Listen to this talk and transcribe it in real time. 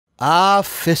Ah,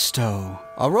 Fisto,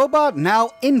 a robot now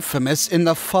infamous in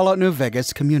the Fallout New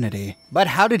Vegas community. But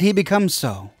how did he become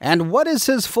so? And what is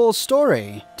his full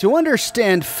story? To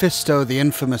understand Fisto the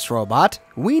infamous robot,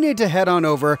 we need to head on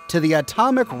over to the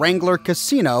Atomic Wrangler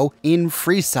Casino in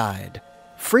Freeside.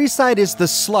 Freeside is the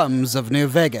slums of New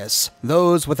Vegas.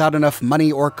 Those without enough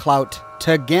money or clout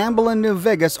to gamble in New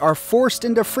Vegas are forced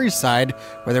into Freeside,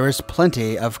 where there is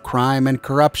plenty of crime and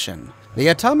corruption. The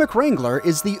Atomic Wrangler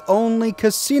is the only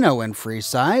casino in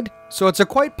Freeside, so it's a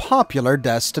quite popular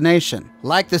destination.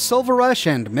 Like the Silver Rush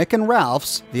and Mick and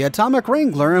Ralph's, the Atomic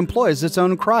Wrangler employs its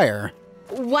own crier.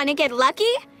 Wanna get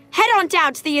lucky? Head on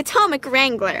down to the Atomic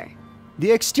Wrangler.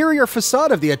 The exterior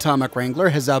facade of the Atomic Wrangler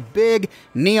has a big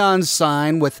neon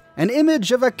sign with an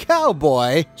image of a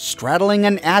cowboy straddling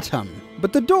an atom.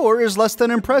 But the door is less than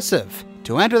impressive.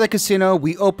 To enter the casino,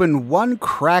 we open one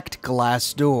cracked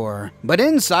glass door. But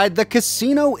inside, the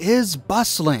casino is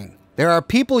bustling. There are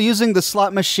people using the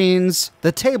slot machines,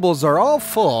 the tables are all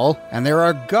full, and there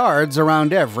are guards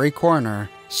around every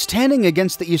corner. Standing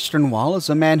against the eastern wall is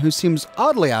a man who seems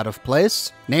oddly out of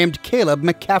place, named Caleb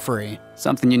McCaffrey.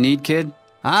 Something you need, kid?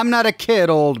 I'm not a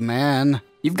kid, old man.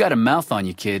 You've got a mouth on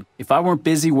you, kid. If I weren't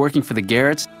busy working for the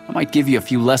Garretts, I might give you a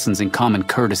few lessons in common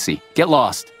courtesy. Get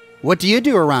lost. What do you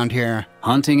do around here?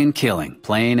 Hunting and killing,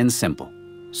 plain and simple.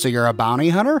 So you're a bounty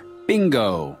hunter?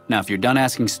 Bingo! Now if you're done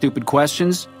asking stupid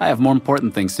questions, I have more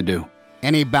important things to do.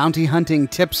 Any bounty hunting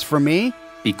tips for me?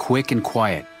 Be quick and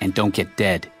quiet, and don't get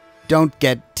dead. Don't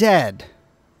get dead.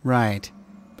 Right.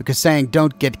 Because saying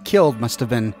don't get killed must have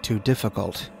been too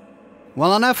difficult.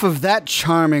 Well, enough of that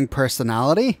charming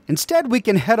personality. Instead, we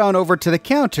can head on over to the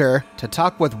counter to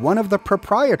talk with one of the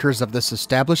proprietors of this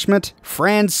establishment,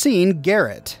 Francine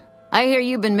Garrett. I hear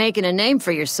you've been making a name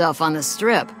for yourself on the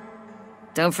Strip.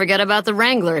 Don't forget about the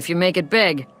Wrangler if you make it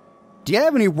big. Do you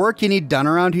have any work you need done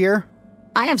around here?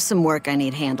 I have some work I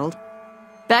need handled.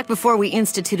 Back before we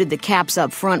instituted the caps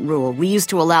up front rule, we used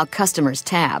to allow customers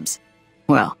tabs.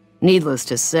 Well, needless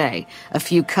to say, a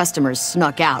few customers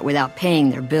snuck out without paying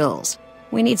their bills.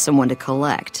 We need someone to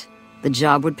collect. The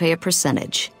job would pay a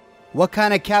percentage. What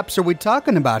kind of caps are we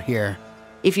talking about here?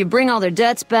 If you bring all their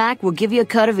debts back, we'll give you a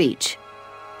cut of each.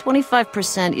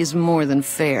 25% is more than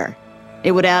fair.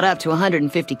 It would add up to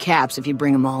 150 caps if you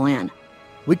bring them all in.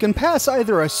 We can pass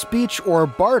either a speech or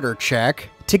barter check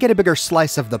to get a bigger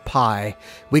slice of the pie.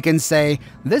 We can say,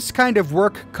 this kind of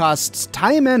work costs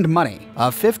time and money. A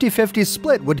 50-50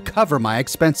 split would cover my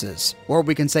expenses. Or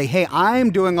we can say, hey,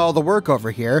 I'm doing all the work over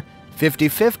here.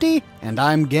 50-50, and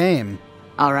I'm game.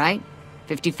 All right,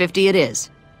 50-50 it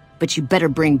is. But you better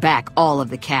bring back all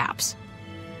of the caps.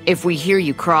 If we hear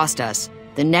you crossed us,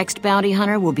 the next bounty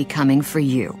hunter will be coming for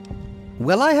you.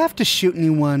 Will I have to shoot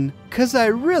anyone? 'Cause I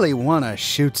really want to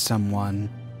shoot someone.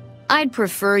 I'd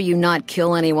prefer you not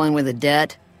kill anyone with a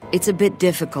debt. It's a bit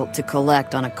difficult to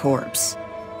collect on a corpse.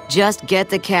 Just get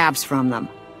the caps from them.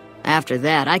 After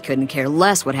that, I couldn't care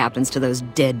less what happens to those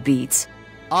deadbeats.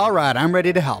 All right, I'm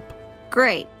ready to help.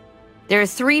 Great. There are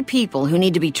 3 people who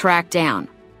need to be tracked down.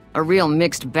 A real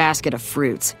mixed basket of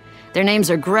fruits. Their names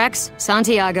are Grex,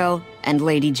 Santiago, and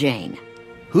Lady Jane.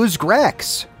 Who's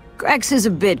Grex? Grex is a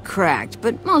bit cracked,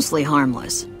 but mostly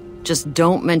harmless. Just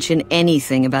don't mention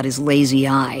anything about his lazy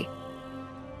eye.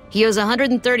 He owes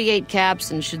 138 caps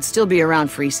and should still be around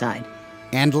Freeside.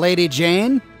 And Lady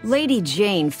Jane? Lady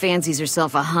Jane fancies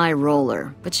herself a high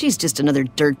roller, but she's just another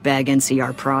dirtbag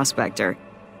NCR prospector.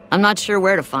 I'm not sure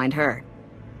where to find her.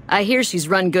 I hear she's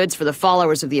run goods for the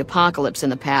followers of the apocalypse in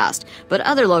the past, but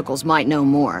other locals might know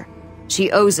more.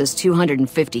 She owes us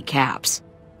 250 caps.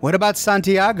 What about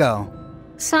Santiago?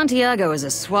 Santiago is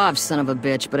a suave son of a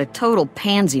bitch, but a total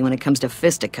pansy when it comes to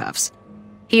fisticuffs.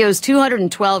 He owes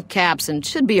 212 caps and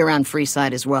should be around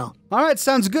Freeside as well. All right,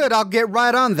 sounds good. I'll get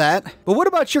right on that. But what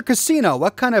about your casino?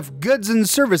 What kind of goods and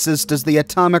services does the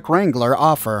Atomic Wrangler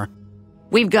offer?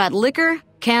 We've got liquor,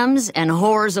 chems, and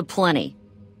whores aplenty.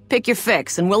 Pick your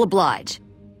fix and we'll oblige.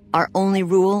 Our only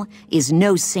rule is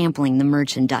no sampling the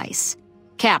merchandise.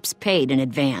 Caps paid in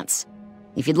advance.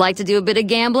 If you'd like to do a bit of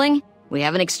gambling, we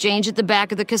have an exchange at the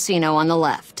back of the casino on the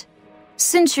left.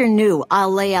 Since you're new,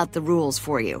 I'll lay out the rules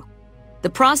for you. The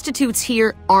prostitutes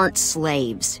here aren't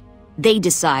slaves. They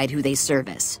decide who they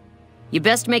service. You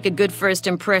best make a good first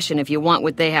impression if you want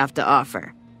what they have to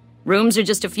offer. Rooms are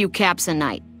just a few caps a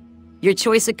night. Your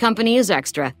choice of company is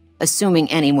extra,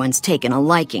 assuming anyone's taken a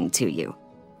liking to you.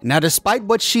 Now, despite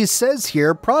what she says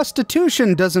here,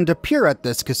 prostitution doesn't appear at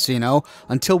this casino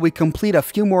until we complete a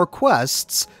few more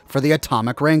quests for the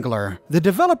Atomic Wrangler. The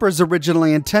developers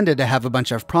originally intended to have a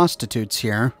bunch of prostitutes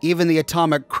here. Even the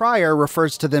Atomic Crier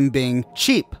refers to them being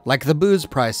cheap, like the booze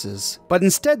prices. But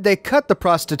instead, they cut the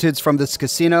prostitutes from this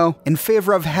casino in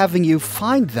favor of having you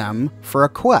find them for a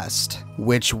quest,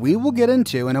 which we will get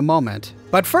into in a moment.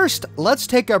 But first, let's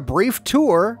take a brief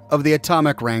tour of the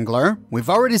Atomic Wrangler. We've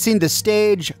already seen the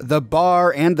stage, the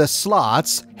bar, and the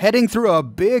slots. Heading through a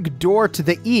big door to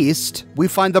the east, we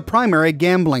find the primary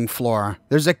gambling floor.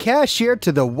 There's a cashier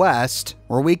to the west,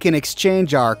 where we can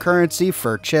exchange our currency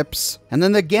for chips. And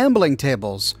then the gambling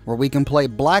tables, where we can play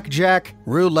blackjack,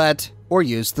 roulette, or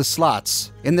use the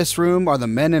slots. In this room are the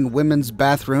men and women's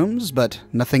bathrooms, but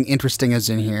nothing interesting is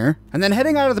in here. And then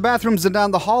heading out of the bathrooms and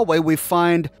down the hallway, we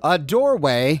find a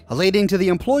doorway leading to the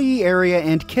employee area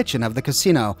and kitchen of the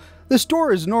casino. This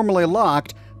door is normally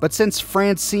locked, but since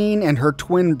Francine and her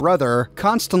twin brother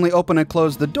constantly open and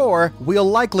close the door, we'll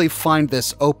likely find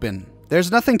this open.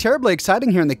 There's nothing terribly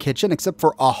exciting here in the kitchen except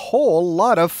for a whole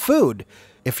lot of food.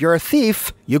 If you're a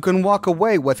thief, you can walk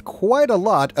away with quite a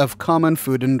lot of common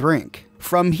food and drink.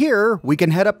 From here, we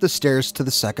can head up the stairs to the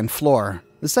second floor.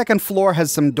 The second floor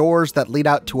has some doors that lead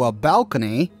out to a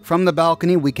balcony. From the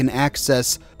balcony, we can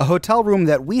access a hotel room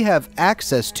that we have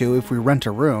access to if we rent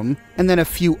a room, and then a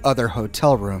few other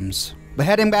hotel rooms. But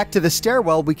heading back to the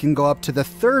stairwell, we can go up to the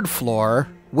third floor,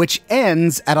 which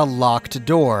ends at a locked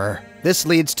door. This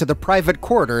leads to the private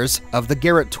quarters of the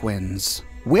Garrett twins.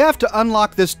 We have to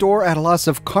unlock this door at a loss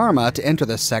of karma to enter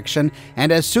this section,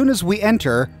 and as soon as we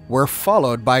enter, we're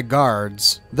followed by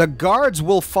guards. The guards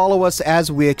will follow us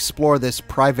as we explore this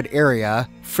private area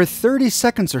for 30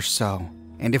 seconds or so,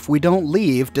 and if we don't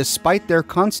leave, despite their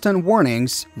constant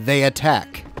warnings, they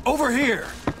attack. Over here!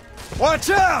 Watch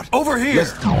out! Over here!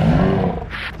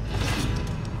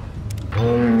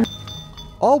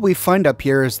 All we find up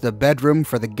here is the bedroom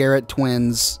for the Garrett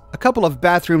twins, a couple of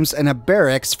bathrooms, and a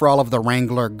barracks for all of the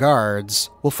Wrangler guards.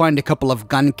 We'll find a couple of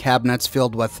gun cabinets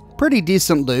filled with pretty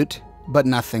decent loot, but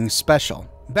nothing special.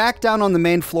 Back down on the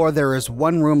main floor, there is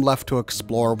one room left to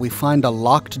explore. We find a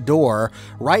locked door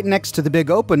right next to the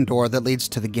big open door that leads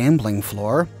to the gambling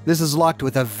floor. This is locked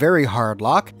with a very hard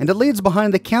lock, and it leads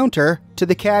behind the counter to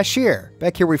the cashier.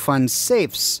 Back here we find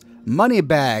safes, money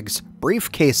bags,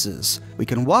 briefcases. We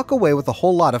can walk away with a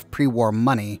whole lot of pre-war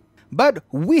money. But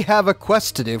we have a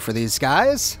quest to do for these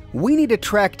guys. We need to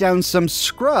track down some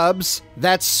scrubs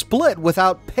that split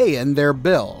without paying their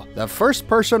bill. The first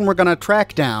person we're gonna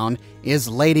track down is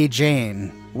Lady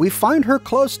Jane. We find her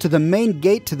close to the main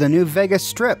gate to the New Vegas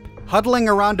Strip, huddling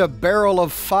around a barrel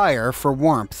of fire for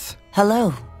warmth.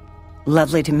 Hello.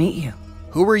 Lovely to meet you.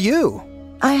 Who are you?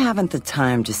 I haven't the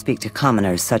time to speak to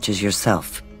commoners such as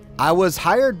yourself. I was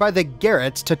hired by the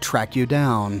Garretts to track you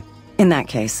down. In that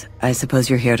case, I suppose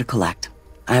you're here to collect.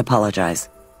 I apologize,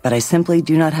 but I simply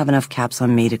do not have enough caps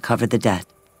on me to cover the debt.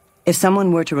 If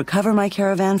someone were to recover my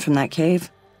caravan from that cave,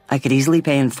 I could easily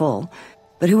pay in full,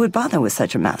 but who would bother with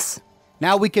such a mess?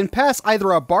 Now we can pass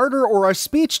either a barter or a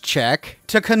speech check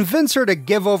to convince her to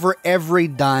give over every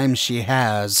dime she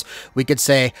has. We could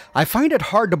say, I find it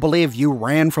hard to believe you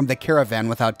ran from the caravan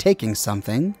without taking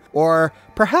something. Or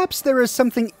perhaps there is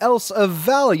something else of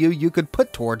value you could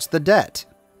put towards the debt.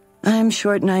 I'm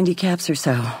short 90 caps or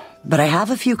so, but I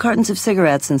have a few cartons of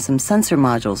cigarettes and some sensor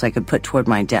modules I could put toward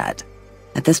my debt.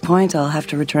 At this point, I'll have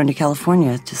to return to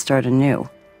California to start anew.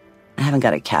 I haven't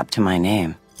got a cap to my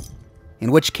name.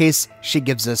 In which case, she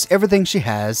gives us everything she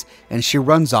has, and she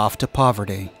runs off to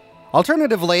poverty.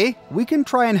 Alternatively, we can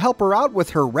try and help her out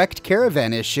with her wrecked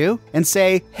caravan issue, and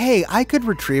say, hey, I could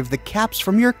retrieve the caps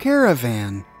from your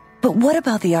caravan. But what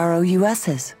about the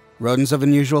ROUSs? Rodents of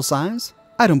unusual size?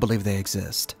 I don't believe they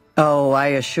exist. Oh, I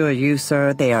assure you,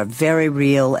 sir, they are very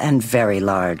real and very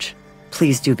large.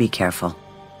 Please do be careful.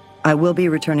 I will be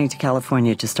returning to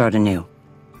California to start anew.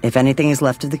 If anything is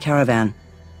left of the caravan,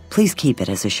 please keep it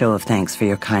as a show of thanks for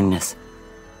your kindness.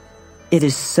 It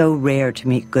is so rare to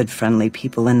meet good, friendly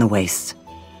people in the wastes.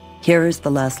 Here is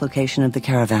the last location of the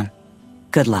caravan.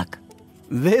 Good luck.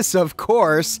 This, of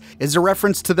course, is a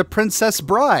reference to the Princess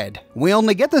Bride. We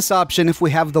only get this option if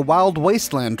we have the Wild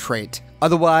Wasteland trait.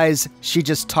 Otherwise, she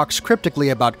just talks cryptically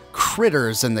about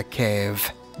critters in the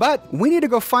cave. But we need to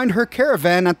go find her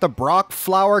caravan at the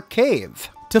Brockflower Cave.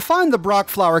 To find the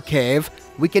Brockflower Cave,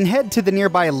 we can head to the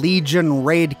nearby Legion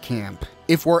raid camp.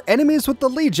 If we're enemies with the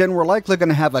Legion, we're likely going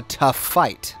to have a tough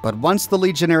fight. But once the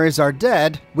Legionaries are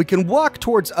dead, we can walk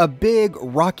towards a big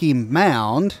rocky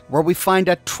mound where we find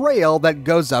a trail that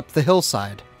goes up the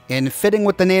hillside. And fitting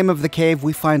with the name of the cave,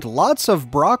 we find lots of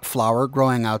Brock flower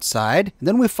growing outside.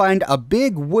 Then we find a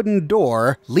big wooden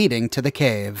door leading to the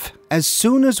cave. As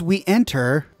soon as we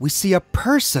enter, we see a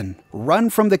person run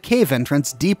from the cave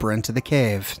entrance deeper into the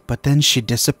cave. But then she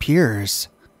disappears.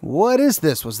 What is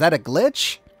this? Was that a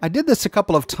glitch? I did this a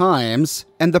couple of times,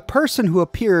 and the person who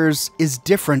appears is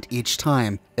different each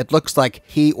time. It looks like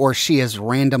he or she is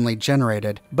randomly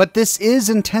generated. But this is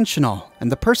intentional,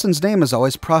 and the person's name is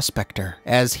always Prospector.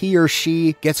 As he or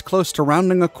she gets close to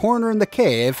rounding a corner in the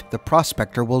cave, the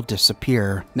Prospector will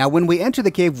disappear. Now, when we enter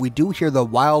the cave, we do hear the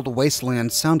Wild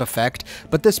Wasteland sound effect,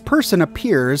 but this person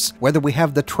appears whether we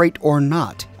have the trait or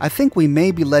not. I think we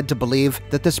may be led to believe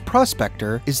that this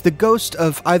Prospector is the ghost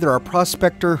of either a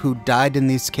prospector who died in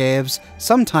these caves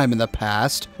sometime in the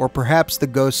past, or perhaps the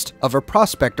ghost of a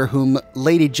prospector whom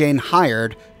Lady Jane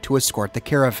hired to escort the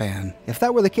caravan. If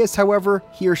that were the case, however,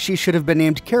 he or she should have been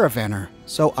named Caravaner,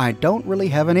 so I don't really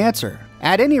have an answer.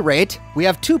 At any rate, we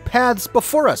have two paths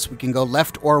before us. We can go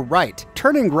left or right.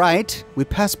 Turning right, we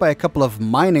pass by a couple of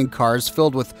mining cars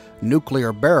filled with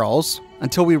nuclear barrels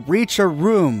until we reach a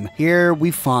room. Here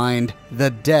we find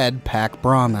the dead Pack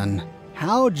Brahmin.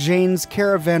 How Jane's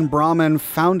caravan Brahmin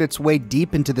found its way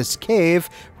deep into this cave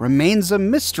remains a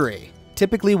mystery.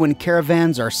 Typically, when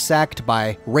caravans are sacked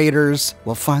by raiders,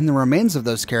 we'll find the remains of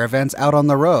those caravans out on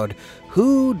the road.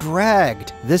 Who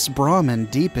dragged this Brahmin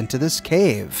deep into this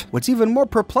cave? What's even more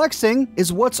perplexing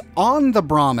is what's on the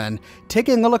Brahmin.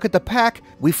 Taking a look at the pack,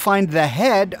 we find the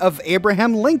head of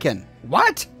Abraham Lincoln.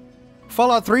 What?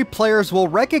 Fallout 3 players will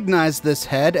recognize this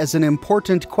head as an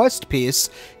important quest piece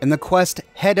in the quest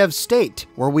Head of State,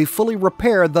 where we fully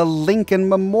repair the Lincoln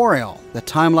Memorial. The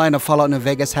timeline of Fallout New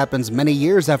Vegas happens many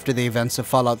years after the events of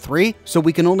Fallout 3, so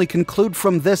we can only conclude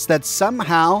from this that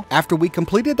somehow, after we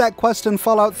completed that quest in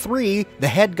Fallout 3, the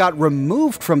head got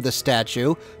removed from the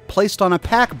statue, placed on a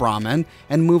Pack Brahmin,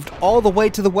 and moved all the way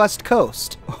to the West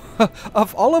Coast.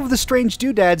 Of all of the strange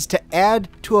doodads to add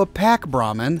to a Pack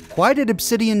Brahmin, why did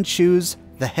Obsidian choose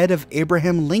the head of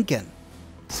Abraham Lincoln?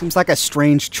 Seems like a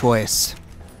strange choice.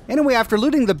 Anyway, after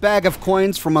looting the bag of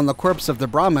coins from on the corpse of the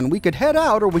Brahmin, we could head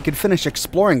out or we could finish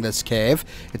exploring this cave.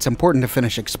 It's important to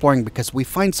finish exploring because we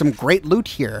find some great loot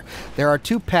here. There are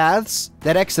two paths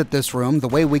that exit this room the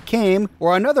way we came,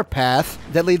 or another path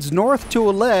that leads north to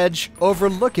a ledge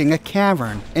overlooking a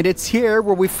cavern. And it's here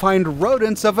where we find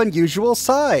rodents of unusual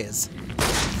size.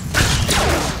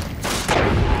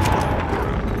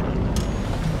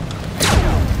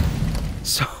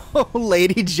 So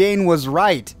Lady Jane was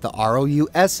right. The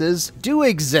ROUSs do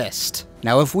exist.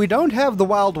 Now, if we don't have the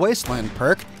Wild Wasteland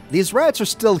perk, these rats are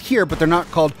still here, but they're not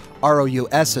called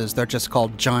ROUSs, they're just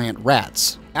called giant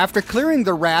rats. After clearing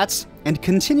the rats and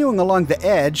continuing along the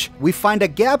edge, we find a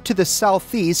gap to the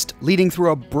southeast leading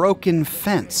through a broken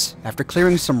fence. After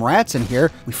clearing some rats in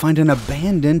here, we find an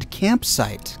abandoned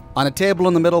campsite. On a table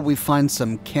in the middle, we find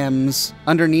some chems.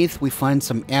 Underneath, we find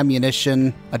some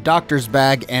ammunition, a doctor's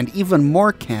bag, and even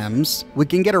more chems. We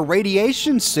can get a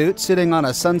radiation suit sitting on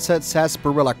a Sunset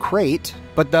Sarsaparilla crate.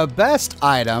 But the best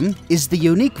item is the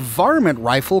unique varmint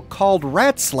rifle called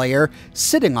Rat Slayer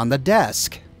sitting on the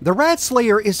desk. The Rat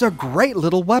Slayer is a great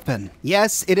little weapon.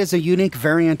 Yes, it is a unique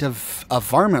variant of a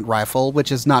varmint rifle,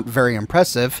 which is not very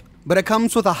impressive, but it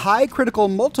comes with a high critical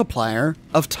multiplier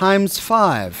of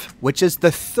 ×5, which is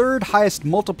the third highest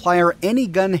multiplier any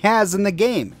gun has in the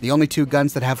game. The only two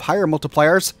guns that have higher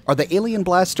multipliers are the Alien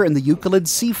Blaster and the Euclid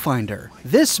Seafinder.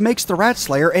 This makes the Rat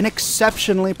Slayer an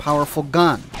exceptionally powerful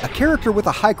gun. A character with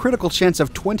a high critical chance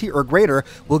of 20 or greater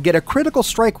will get a critical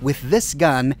strike with this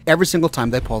gun every single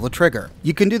time they pull the trigger.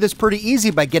 You can do this pretty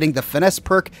easy by getting the Finesse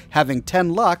perk, having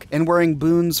 10 luck, and wearing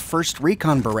Boone's First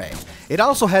Recon Beret. It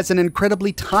also has an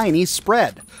incredibly tiny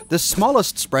spread, the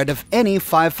smallest spread of any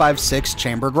 5.56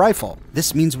 chambered rifle.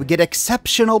 This means we get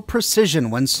exceptional precision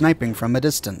when sniping from a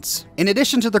distance. In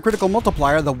addition to the critical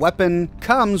multiplier, the weapon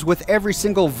comes with every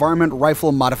single varmint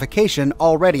rifle modification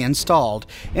already installed,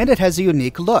 and it has a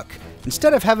unique look.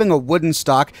 Instead of having a wooden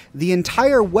stock, the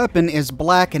entire weapon is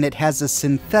black and it has a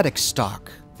synthetic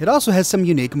stock. It also has some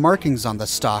unique markings on the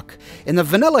stock. In the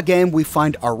vanilla game, we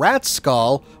find a rat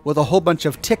skull with a whole bunch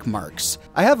of tick marks.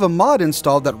 I have a mod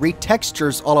installed that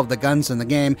retextures all of the guns in the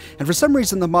game, and for some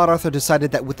reason the mod author decided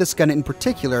that with this gun in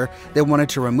particular, they wanted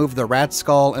to remove the rat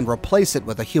skull and replace it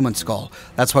with a human skull.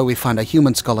 That's why we find a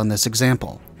human skull in this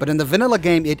example. But in the vanilla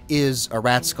game, it is a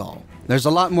rat skull. There's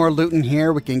a lot more loot in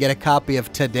here. We can get a copy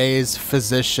of Today's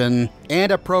Physician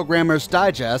and a Programmer's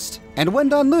Digest. And when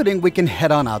done looting, we can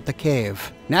head on out the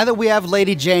cave. Now that we have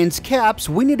Lady Jane's caps,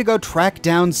 we need to go track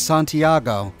down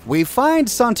Santiago. We find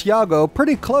Santiago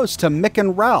pretty close to Mick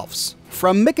and Ralph's.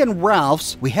 From Mick and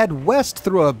Ralph's, we head west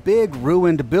through a big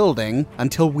ruined building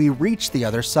until we reach the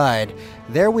other side.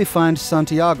 There we find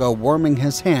Santiago warming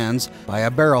his hands by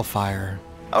a barrel fire.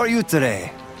 How are you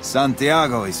today?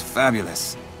 Santiago is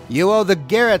fabulous. You owe the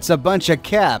Garretts a bunch of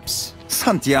caps.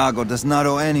 Santiago does not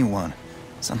owe anyone.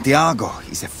 Santiago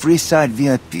is a Freeside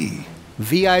VIP.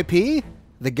 VIP?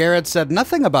 The Garretts said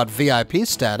nothing about VIP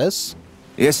status.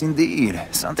 Yes, indeed.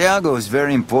 Santiago is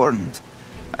very important.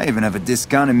 I even have a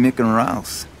discount in Mick and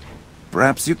Ralph's.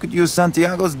 Perhaps you could use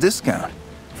Santiago's discount.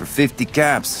 For 50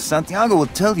 caps, Santiago will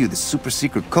tell you the super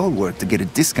secret code word to get a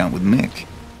discount with Mick.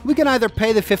 We can either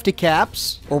pay the 50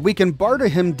 caps, or we can barter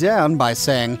him down by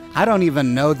saying, I don't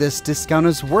even know this discount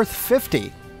is worth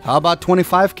 50. How about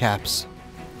 25 caps?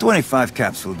 25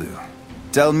 caps will do.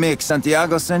 Tell Mick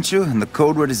Santiago sent you, and the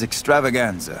code word is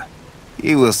extravaganza.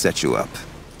 He will set you up.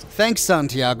 Thanks,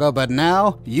 Santiago, but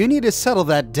now you need to settle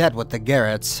that debt with the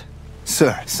Garretts.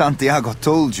 Sir, Santiago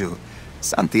told you.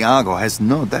 Santiago has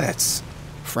no debts.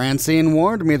 Francine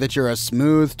warned me that you're a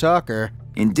smooth talker.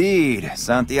 Indeed,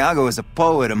 Santiago is a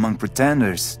poet among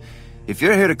pretenders. If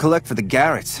you're here to collect for the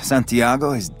Garretts,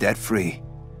 Santiago is debt-free.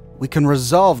 We can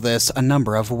resolve this a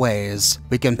number of ways.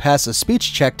 We can pass a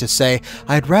speech check to say,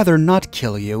 I'd rather not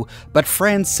kill you, but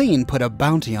Francine put a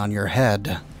bounty on your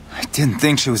head. I didn't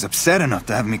think she was upset enough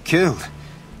to have me killed.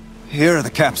 Here are the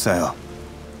caps, I'll.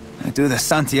 I do the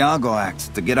Santiago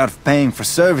act to get out of paying for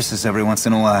services every once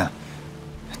in a while.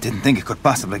 I didn't think it could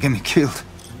possibly get me killed.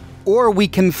 Or we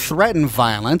can threaten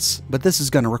violence, but this is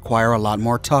going to require a lot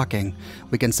more talking.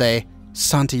 We can say,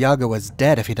 Santiago is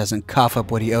dead if he doesn't cough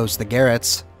up what he owes the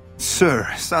Garretts. Sir,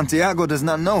 Santiago does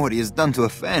not know what he has done to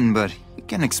offend, but he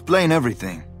can explain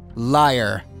everything.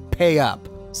 Liar. Pay up.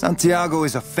 Santiago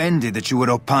is offended that you would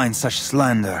opine such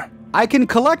slander. I can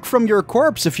collect from your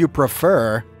corpse if you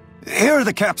prefer. Here are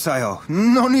the caps, I owe.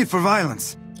 No need for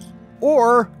violence.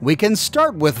 Or we can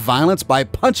start with violence by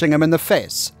punching him in the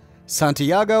face.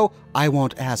 Santiago, I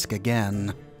won't ask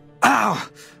again. Ow!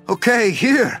 Okay,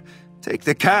 here. Take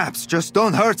the caps, just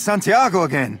don't hurt Santiago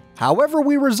again. However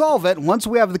we resolve it, once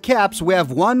we have the caps, we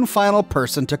have one final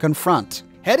person to confront.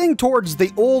 Heading towards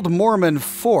the old Mormon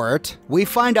fort, we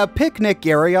find a picnic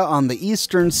area on the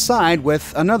eastern side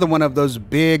with another one of those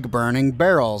big burning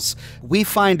barrels. We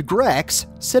find Grex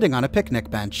sitting on a picnic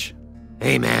bench.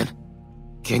 Hey man,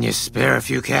 can you spare a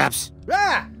few caps?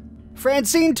 Ah!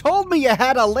 Francine told me you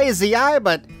had a lazy eye,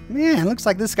 but man, looks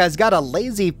like this guy's got a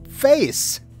lazy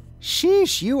face.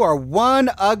 Sheesh, you are one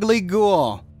ugly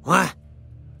ghoul. What?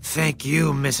 Thank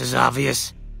you, Mrs.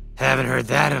 Obvious. Haven't heard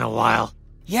that in a while.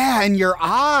 Yeah, and your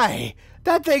eye.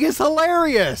 That thing is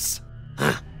hilarious.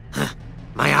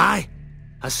 My eye?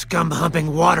 A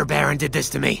scum-humping water baron did this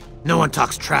to me. No one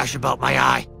talks trash about my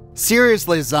eye.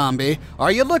 Seriously, zombie,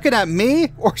 are you looking at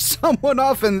me or someone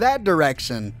off in that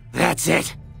direction? That's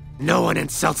it. No one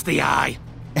insults the eye.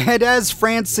 And as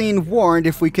Francine warned,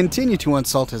 if we continue to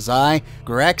insult his eye,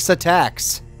 Grex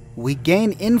attacks. We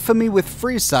gain infamy with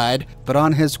Freeside, but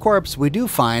on his corpse we do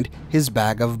find his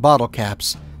bag of bottle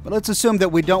caps. But let's assume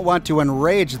that we don't want to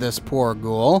enrage this poor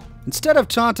ghoul. Instead of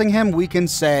taunting him, we can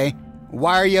say,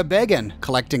 why are you begging?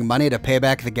 Collecting money to pay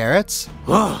back the Garretts?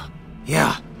 Oh,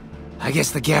 yeah. I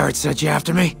guess the Garretts sent you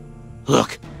after me?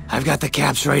 Look, I've got the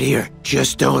caps right here.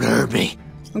 Just don't hurt me.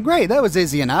 Great, that was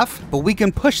easy enough. But we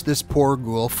can push this poor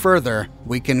ghoul further.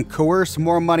 We can coerce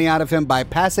more money out of him by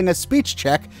passing a speech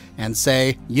check and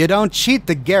say, you don't cheat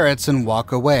the Garretts and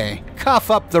walk away.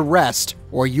 Cough up the rest,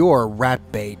 or you're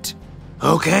rat bait.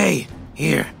 Okay,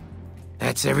 here.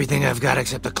 That's everything I've got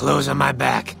except the clothes on my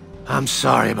back. I'm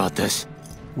sorry about this.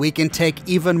 We can take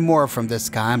even more from this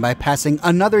guy by passing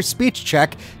another speech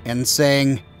check and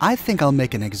saying, I think I'll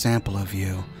make an example of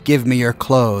you. Give me your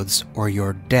clothes or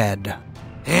you're dead.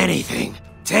 Anything.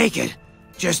 Take it.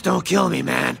 Just don't kill me,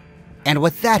 man. And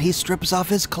with that, he strips off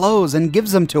his clothes and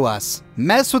gives them to us.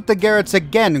 Mess with the Garretts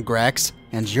again, Grex,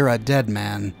 and you're a dead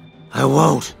man. I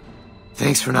won't.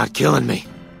 Thanks for not killing me.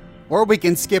 Or we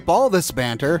can skip all this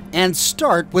banter and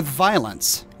start with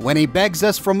violence. When he begs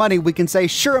us for money, we can say,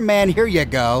 sure man, here you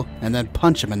go, and then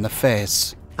punch him in the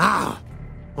face. Ow!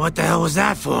 What the hell was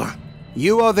that for?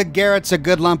 You owe the Garretts a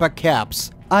good lump of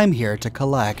caps. I'm here to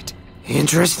collect.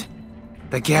 Interest?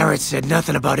 The Garretts said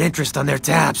nothing about interest on their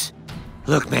tabs.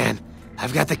 Look, man,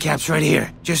 I've got the caps right here.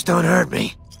 Just don't hurt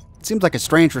me. It seems like a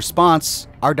strange response.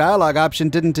 Our dialogue option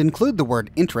didn't include the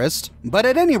word interest. But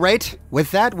at any rate,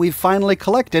 with that, we've finally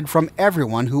collected from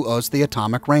everyone who owes the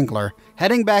Atomic Wrangler.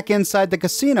 Heading back inside the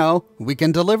casino, we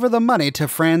can deliver the money to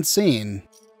Francine.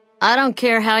 I don't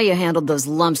care how you handled those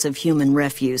lumps of human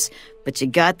refuse, but you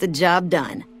got the job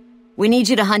done. We need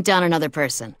you to hunt down another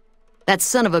person. That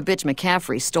son of a bitch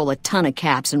McCaffrey stole a ton of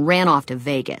caps and ran off to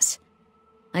Vegas.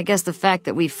 I guess the fact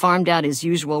that we farmed out his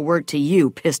usual work to you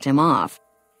pissed him off.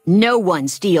 No one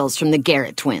steals from the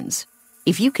Garrett twins.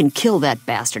 If you can kill that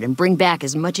bastard and bring back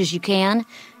as much as you can,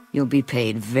 you'll be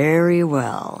paid very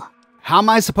well. How am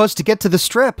I supposed to get to the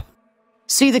Strip?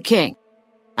 See the king.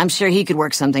 I'm sure he could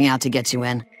work something out to get you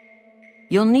in.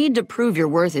 You'll need to prove your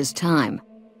worth his time,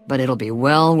 but it'll be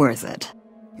well worth it.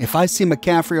 If I see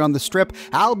McCaffrey on the Strip,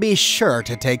 I'll be sure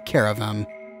to take care of him.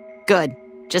 Good.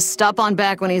 Just stop on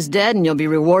back when he's dead and you'll be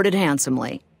rewarded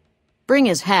handsomely. Bring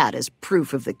his hat as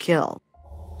proof of the kill.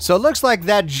 So it looks like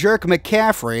that jerk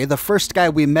McCaffrey, the first guy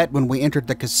we met when we entered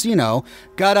the casino,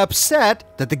 got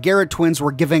upset that the Garrett twins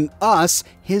were giving us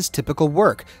his typical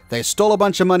work. They stole a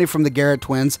bunch of money from the Garrett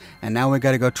twins, and now we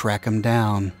gotta go track him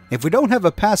down. If we don't have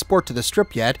a passport to the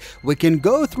Strip yet, we can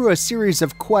go through a series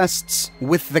of quests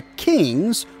with the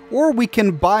Kings, or we can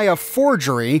buy a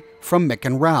forgery from Mick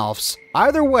and Ralph's.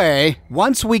 Either way,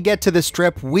 once we get to the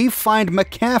Strip, we find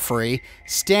McCaffrey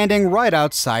standing right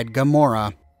outside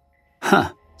Gomorrah.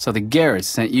 Huh. So the Garretts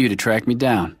sent you to track me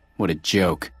down. What a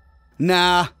joke.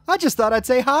 Nah, I just thought I'd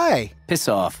say hi. Piss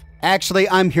off. Actually,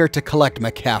 I'm here to collect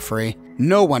McCaffrey.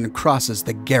 No one crosses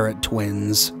the Garrett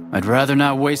twins. I'd rather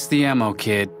not waste the ammo,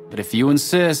 kid, but if you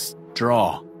insist,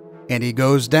 draw. And he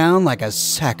goes down like a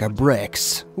sack of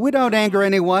bricks. We don't anger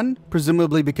anyone,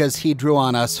 presumably because he drew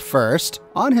on us first.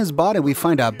 On his body we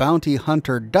find a bounty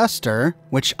hunter duster,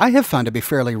 which I have found to be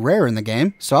fairly rare in the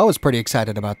game, so I was pretty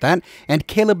excited about that, and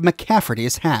Caleb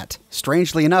McCafferty's hat.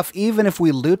 Strangely enough, even if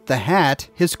we loot the hat,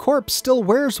 his corpse still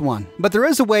wears one. But there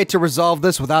is a way to resolve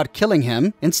this without killing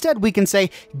him. Instead, we can say,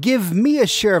 give me a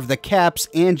share of the caps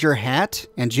and your hat,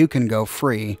 and you can go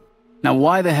free. Now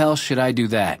why the hell should I do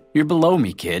that? You're below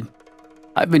me, kid.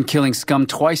 I've been killing scum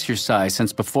twice your size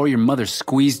since before your mother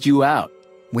squeezed you out.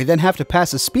 We then have to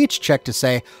pass a speech check to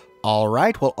say, all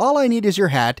right, well, all I need is your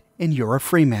hat, and you're a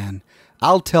free man.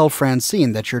 I'll tell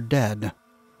Francine that you're dead.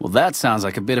 Well, that sounds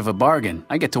like a bit of a bargain.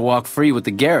 I get to walk free with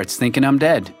the Garretts thinking I'm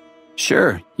dead.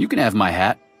 Sure, you can have my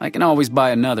hat. I can always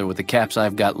buy another with the caps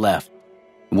I've got left.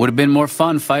 It would have been more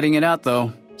fun fighting it out,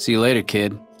 though. See you later,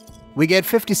 kid. We get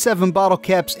 57 bottle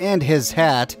caps and his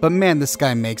hat, but man, this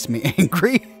guy makes me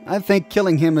angry. I think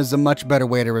killing him is a much better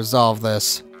way to resolve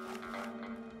this.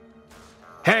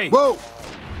 Hey! Whoa!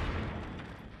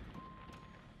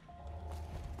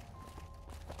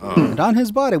 And on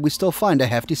his body, we still find a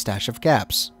hefty stash of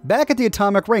caps. Back at the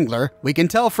Atomic Wrangler, we can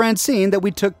tell Francine that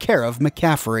we took care of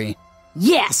McCaffrey.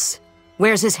 Yes!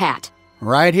 Where's his hat?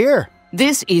 Right here.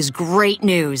 This is great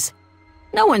news.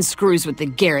 No one screws with the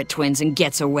Garrett twins and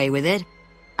gets away with it.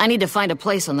 I need to find a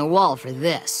place on the wall for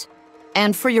this.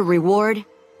 And for your reward,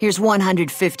 here's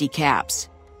 150 caps.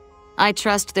 I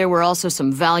trust there were also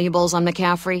some valuables on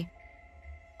McCaffrey.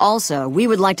 Also, we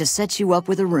would like to set you up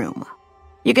with a room.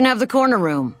 You can have the corner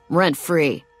room,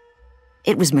 rent-free.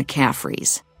 It was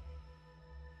McCaffrey's.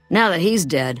 Now that he's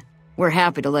dead, we're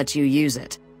happy to let you use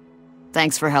it.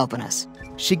 Thanks for helping us.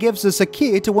 She gives us a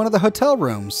key to one of the hotel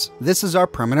rooms. This is our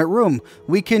permanent room.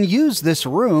 We can use this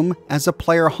room as a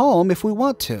player home if we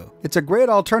want to. It's a great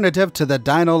alternative to the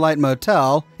Dino Light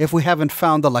Motel if we haven't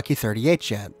found the Lucky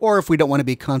 38 yet, or if we don't want to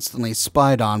be constantly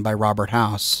spied on by Robert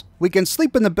House. We can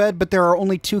sleep in the bed, but there are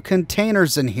only 2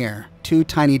 containers in here, 2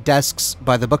 tiny desks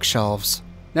by the bookshelves.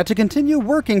 Now, to continue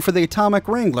working for the Atomic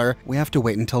Wrangler, we have to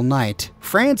wait until night.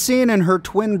 Francine and her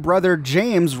twin brother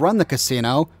James run the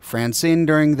casino, Francine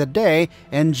during the day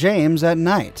and James at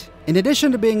night. In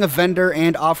addition to being a vendor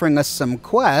and offering us some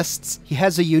quests, he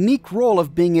has a unique role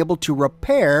of being able to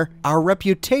repair our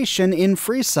reputation in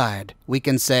Freeside. We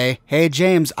can say, hey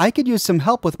James, I could use some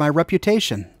help with my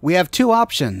reputation. We have 2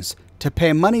 options. To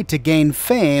pay money to gain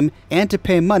fame, and to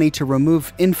pay money to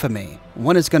remove infamy.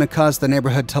 One is going to cause the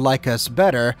neighborhood to like us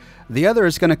better, the other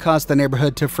is going to cause the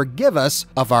neighborhood to forgive us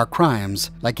of our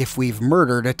crimes, like if we've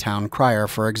murdered a town crier,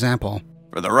 for example.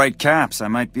 For the right caps, I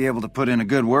might be able to put in a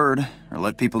good word, or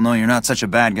let people know you're not such a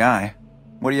bad guy.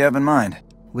 What do you have in mind?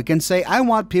 We can say, I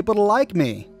want people to like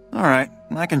me. Alright,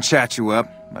 I can chat you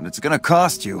up, but it's gonna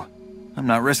cost you. I'm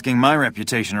not risking my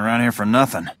reputation around here for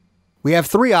nothing. We have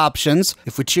 3 options.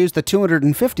 If we choose the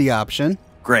 250 option...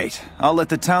 Great. I'll let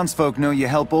the townsfolk know you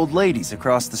help old ladies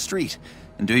across the street,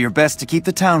 and do your best to keep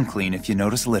the town clean if you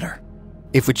notice litter.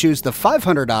 If we choose the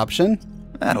 500 option...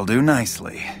 That'll do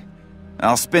nicely.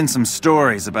 I'll spin some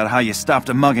stories about how you stopped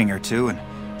a mugging or 2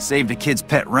 and saved a kid's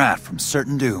pet rat from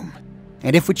certain doom.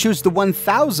 And if we choose the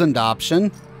 1000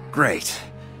 option... Great.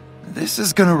 This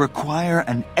is gonna require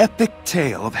an epic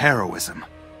tale of heroism.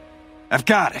 I've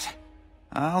got it.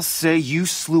 I'll say you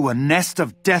slew a nest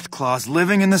of deathclaws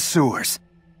living in the sewers.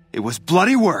 It was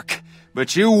bloody work,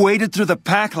 but you waded through the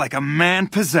pack like a man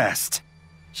possessed.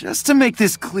 Just to make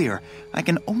this clear, I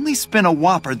can only spin a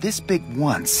whopper this big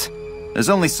once. There's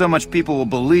only so much people will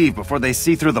believe before they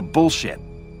see through the bullshit.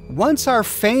 Once our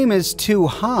fame is too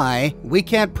high, we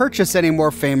can't purchase any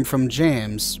more fame from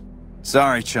James.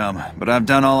 Sorry, chum, but I've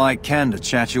done all I can to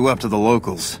chat you up to the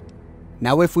locals.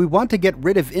 Now, if we want to get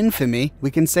rid of infamy,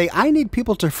 we can say I need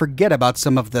people to forget about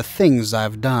some of the things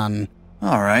I've done.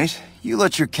 All right, you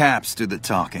let your caps do the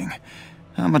talking.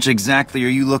 How much exactly are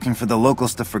you looking for the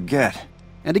locals to forget?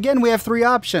 And again, we have 3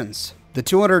 options. The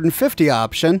 250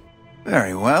 option.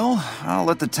 Very well, I'll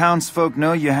let the townsfolk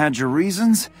know you had your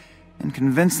reasons, and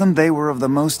convince them they were of the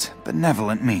most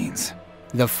benevolent means.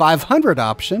 The 500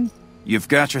 option. You've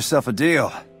got yourself a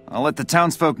deal. I'll let the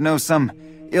townsfolk know some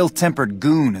ill-tempered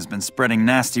goon has been spreading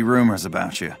nasty rumors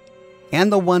about you.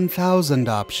 And the 1000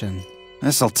 option.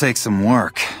 This'll take some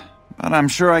work, but I'm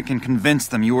sure I can convince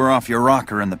them you were off your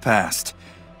rocker in the past,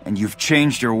 and you've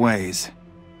changed your ways.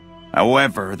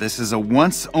 However, this is a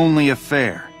once-only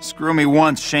affair. Screw me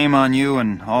once, shame on you,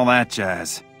 and all that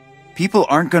jazz. People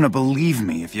aren't gonna believe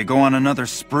me if you go on another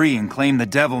spree and claim the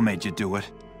devil made you do it.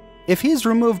 If he's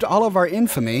removed all of our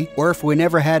infamy, or if we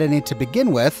never had any to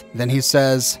begin with, then he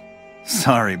says,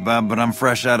 Sorry, bub, but I'm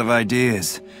fresh out of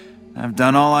ideas. I've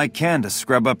done all I can to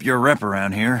scrub up your rep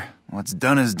around here. What's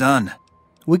done is done.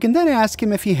 We can then ask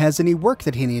him if he has any work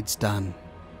that he needs done.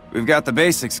 We've got the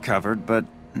basics covered, but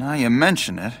now you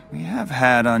mention it, we have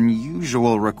had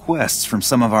unusual requests from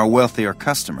some of our wealthier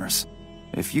customers.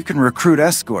 If you can recruit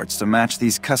escorts to match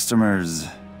these customers'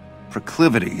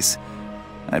 proclivities,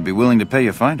 I'd be willing to pay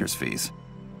you finder's fees.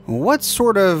 What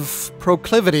sort of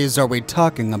proclivities are we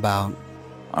talking about?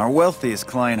 Our wealthiest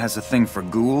client has a thing for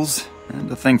ghouls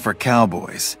and a thing for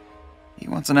cowboys. He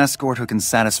wants an escort who can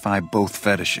satisfy both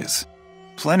fetishes.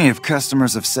 Plenty of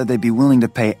customers have said they'd be willing to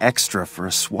pay extra for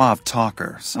a suave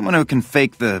talker, someone who can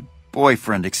fake the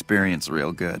boyfriend experience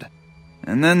real good.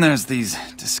 And then there's these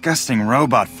disgusting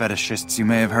robot fetishists you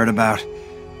may have heard about.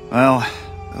 Well,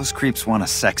 those creeps want a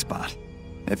sex bot.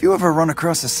 Have you ever run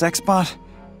across a sex bot?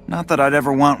 Not that I'd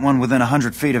ever want one within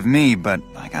 100 feet of me, but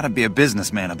I gotta be a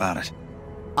businessman about it.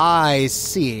 I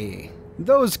see.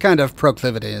 Those kind of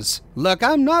proclivities. Look,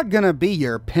 I'm not gonna be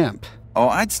your pimp. Oh,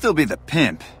 I'd still be the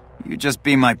pimp. You'd just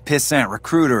be my pissant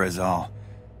recruiter is all.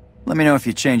 Let me know if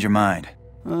you change your mind.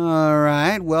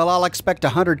 Alright, well, I'll expect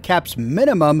 100 caps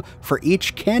minimum for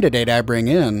each candidate I bring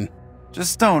in.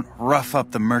 Just don't rough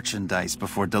up the merchandise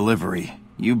before delivery.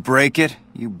 You break it,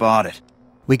 you bought it.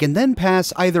 We can then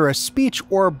pass either a speech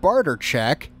or barter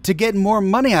check to get more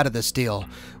money out of this deal.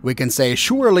 We can say,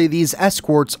 surely these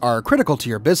escorts are critical to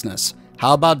your business.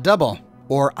 How about double?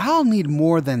 Or I'll need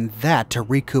more than that to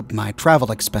recoup my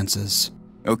travel expenses.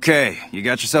 Okay, you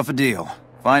got yourself a deal.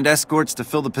 Find escorts to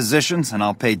fill the positions and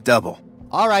I'll pay double.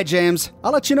 All right, James.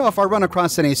 I'll let you know if I run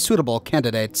across any suitable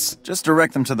candidates. Just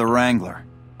direct them to the Wrangler.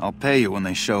 I'll pay you when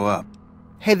they show up.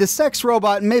 Hey, the sex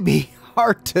robot may be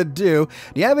hard to do.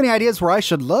 Do you have any ideas where I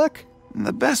should look?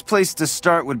 The best place to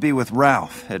start would be with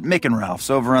Ralph, at Mick and Ralph's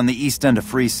over on the east end of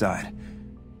Freeside.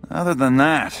 Other than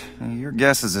that, your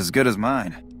guess is as good as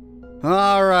mine.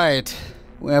 All right.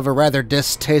 We have a rather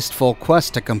distasteful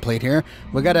quest to complete here.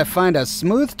 We gotta find a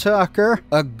smooth talker,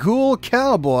 a ghoul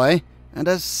cowboy, and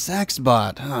a sex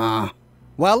bot.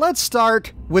 Well, let's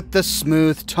start with the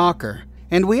smooth talker.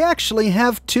 And we actually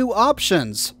have 2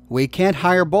 options. We can't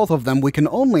hire both of them, we can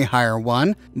only hire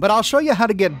one, but I'll show you how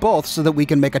to get both so that we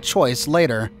can make a choice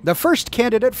later. The first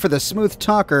candidate for the smooth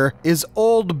talker is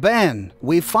Old Ben.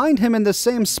 We find him in the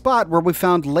same spot where we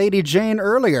found Lady Jane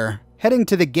earlier. Heading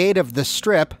to the gate of the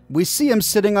strip, we see him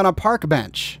sitting on a park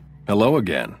bench. Hello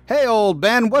again. Hey, Old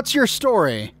Ben, what's your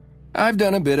story? I've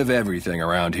done a bit of everything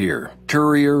around here.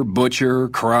 Courier, butcher,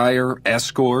 crier,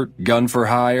 escort, gun for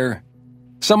hire.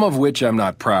 Some of which I'm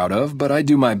not proud of, but I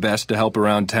do my best to help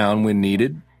around town when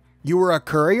needed. You were a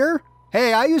courier?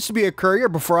 Hey, I used to be a courier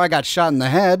before I got shot in the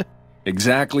head.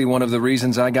 Exactly one of the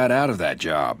reasons I got out of that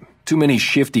job. Too many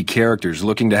shifty characters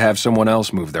looking to have someone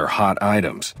else move their hot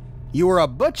items. You were a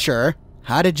butcher?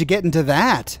 How did you get into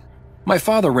that? My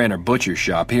father ran a butcher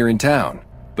shop here in town,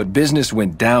 but business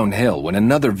went downhill when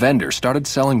another vendor started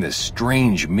selling this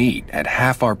strange meat at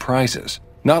half our prices.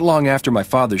 Not long after my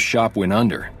father's shop went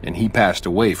under, and he passed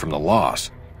away from the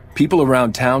loss, people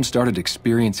around town started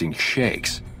experiencing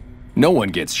shakes. No one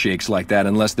gets shakes like that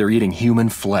unless they're eating human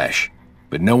flesh.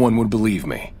 But no one would believe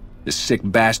me. The sick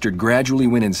bastard gradually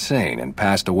went insane and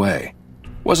passed away.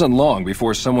 Wasn't long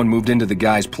before someone moved into the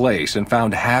guy's place and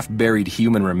found half-buried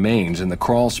human remains in the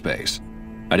crawl space.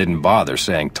 I didn't bother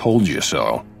saying, "Told you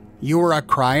so." You were a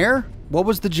crier? What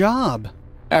was the job?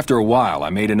 After a while, I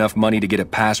made enough money to get a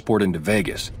passport into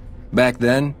Vegas. Back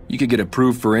then, you could get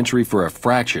approved for entry for a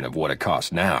fraction of what it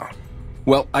costs now.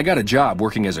 Well, I got a job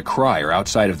working as a crier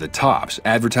outside of the Tops,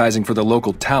 advertising for the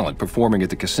local talent performing at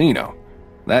the casino.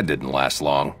 That didn't last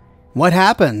long. What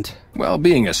happened? Well,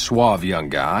 being a suave young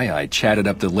guy, I chatted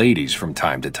up the ladies from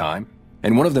time to time,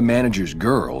 and one of the manager's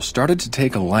girls started to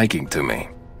take a liking to me.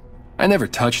 I never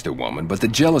touched the woman, but the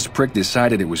jealous prick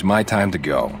decided it was my time to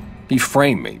go. He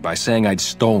framed me by saying I'd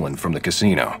stolen from the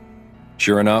casino.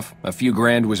 Sure enough, a few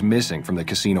grand was missing from the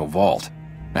casino vault.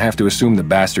 I have to assume the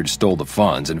bastard stole the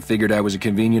funds and figured I was a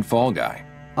convenient fall guy.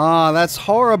 Aw, that's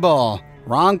horrible.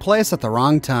 Wrong place at the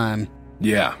wrong time.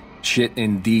 Yeah, shit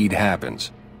indeed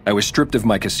happens. I was stripped of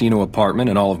my casino apartment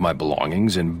and all of my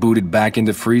belongings and booted back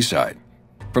into Freeside.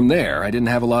 From there, I didn't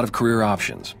have a lot of career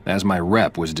options, as my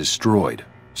rep was destroyed.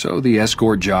 So the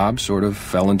escort job sort of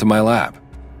fell into my lap.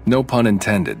 No pun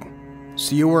intended.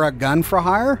 So you were a gun for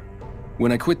hire?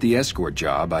 When I quit the escort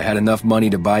job, I had enough money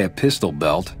to buy a pistol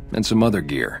belt and some other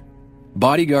gear.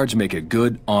 Bodyguards make a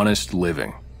good, honest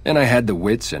living, and I had the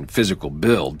wits and physical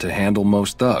build to handle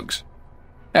most thugs.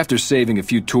 After saving a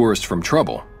few tourists from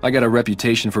trouble, I got a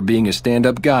reputation for being a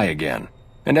stand-up guy again,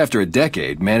 and after a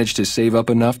decade managed to save up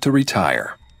enough to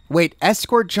retire. Wait,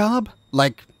 escort job?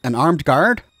 Like an armed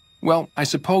guard? Well, I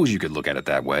suppose you could look at it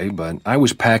that way, but I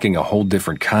was packing a whole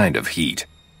different kind of heat.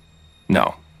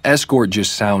 No, escort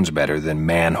just sounds better than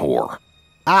man-whore.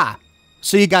 Ah,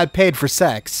 so you got paid for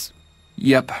sex?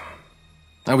 Yep.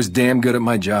 I was damn good at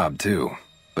my job, too.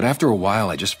 But after a while,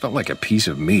 I just felt like a piece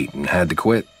of meat and had to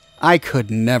quit. I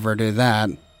could never do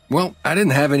that. Well, I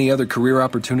didn't have any other career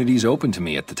opportunities open to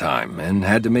me at the time and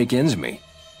had to make ends meet.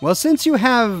 Well, since you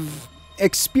have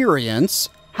experience,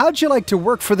 how'd you like to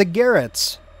work for the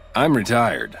Garretts? I'm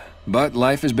retired, but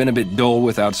life has been a bit dull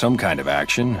without some kind of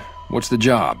action. What's the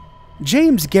job?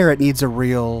 James Garrett needs a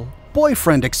real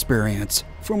boyfriend experience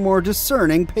for more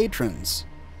discerning patrons.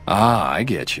 Ah, I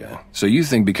get you. So you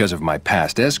think because of my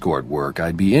past escort work,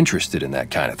 I'd be interested in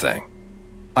that kind of thing.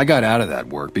 I got out of that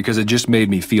work because it just made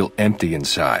me feel empty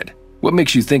inside. What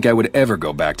makes you think I would ever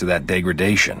go back to that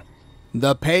degradation?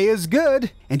 The pay is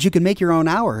good, and you can make your own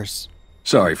hours.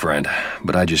 Sorry, friend,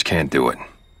 but I just can't do it.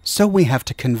 So we have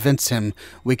to convince him.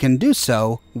 We can do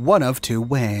so one of two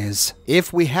ways.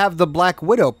 If we have the Black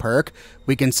Widow perk,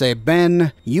 we can say,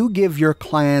 Ben, you give your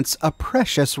clients a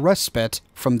precious respite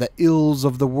from the ills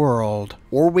of the world.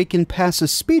 Or we can pass a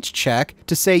speech check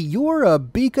to say you're a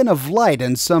beacon of light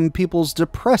in some people's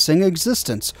depressing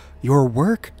existence. Your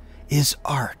work is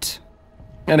art.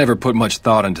 I never put much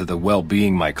thought into the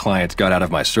well-being my clients got out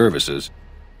of my services.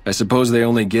 I suppose they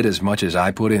only get as much as I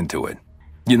put into it.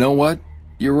 You know what?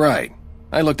 You're right.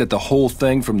 I looked at the whole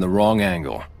thing from the wrong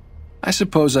angle. I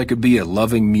suppose I could be a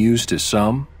loving muse to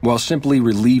some, while simply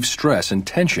relieve stress and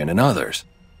tension in others.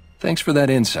 Thanks for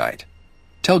that insight.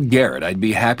 Tell Garrett I'd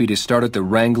be happy to start at the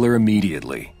Wrangler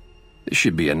immediately. This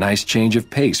should be a nice change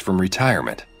of pace from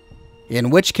retirement.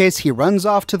 In which case he runs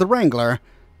off to the Wrangler,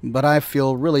 but I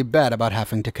feel really bad about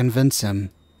having to convince him.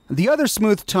 The other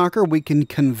smooth talker we can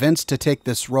convince to take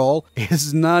this role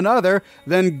is none other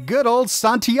than good old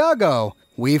Santiago.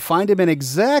 We find him in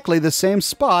exactly the same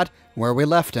spot where we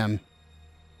left him.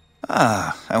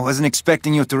 Ah, I wasn't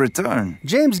expecting you to return.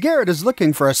 James Garrett is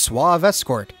looking for a suave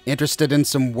escort. Interested in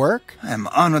some work? I'm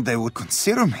honored they would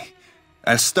consider me.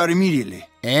 I'll start immediately.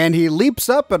 And he leaps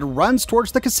up and runs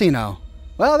towards the casino.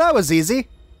 Well, that was easy.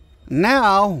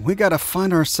 Now, we gotta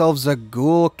find ourselves a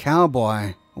ghoul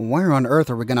cowboy. Where on earth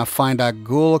are we gonna find a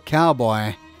ghoul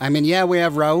cowboy? I mean, yeah, we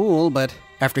have Raoul, but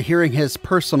after hearing his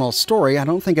personal story, I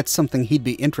don't think it's something he'd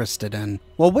be interested in.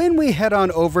 Well, when we head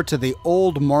on over to the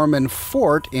old Mormon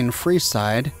fort in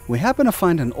Freeside, we happen to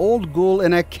find an old ghoul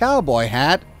in a cowboy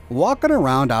hat walking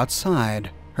around outside.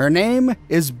 Her name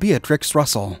is Beatrix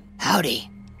Russell. Howdy.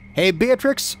 Hey,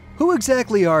 Beatrix, who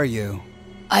exactly are you?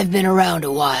 I've been around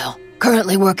a while.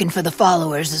 Currently working for the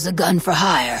followers as a gun for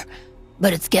hire,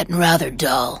 but it's getting rather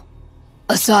dull.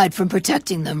 Aside from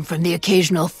protecting them from the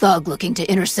occasional thug looking to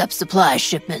intercept supply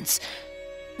shipments,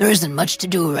 there isn't much to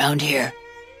do around here.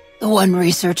 The one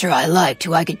researcher I liked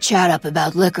who I could chat up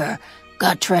about liquor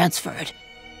got transferred,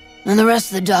 and the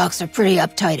rest of the docs are pretty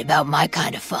uptight about my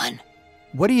kind of fun.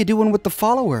 What are you doing with the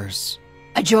followers?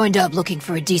 I joined up looking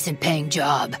for a decent paying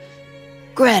job.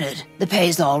 Granted, the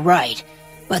pay's all right,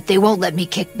 but they won't let me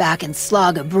kick back and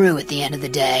slog a brew at the end of the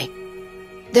day.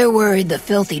 They're worried the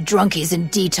filthy drunkies in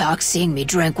detox seeing me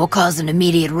drink will cause an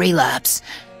immediate relapse.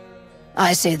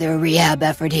 I say their rehab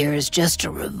effort here is just a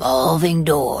revolving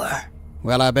door.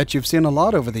 Well, I bet you've seen a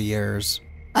lot over the years.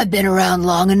 I've been around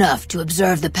long enough to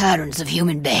observe the patterns of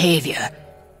human behavior.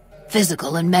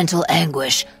 physical and mental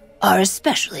anguish are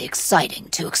especially exciting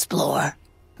to explore.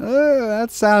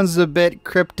 That sounds a bit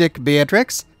cryptic,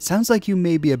 Beatrix. Sounds like you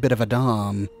may be a bit of a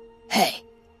dom. Hey,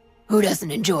 who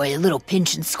doesn't enjoy a little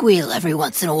pinch and squeal every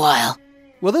once in a while?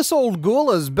 Well, this old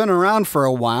ghoul has been around for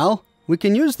a while. We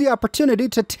can use the opportunity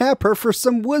to tap her for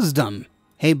some wisdom.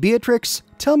 Hey, Beatrix,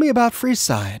 tell me about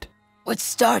Freeside. What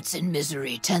starts in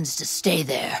misery tends to stay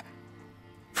there.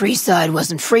 Freeside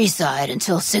wasn't Freeside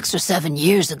until 6 or 7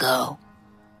 years ago.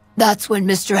 That's when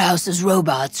Mr. House's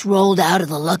robots rolled out of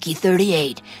the Lucky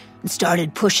 38 and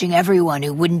started pushing everyone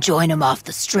who wouldn't join him off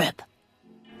the strip.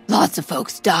 Lots of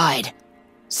folks died.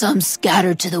 Some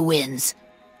scattered to the winds.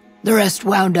 The rest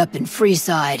wound up in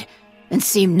Freeside and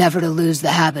seemed never to lose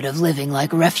the habit of living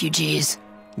like refugees.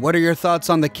 What are your thoughts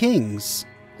on the Kings?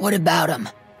 What about them?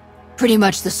 Pretty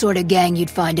much the sort of gang you'd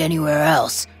find anywhere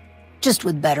else, just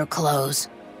with better clothes.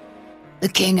 The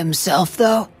King himself,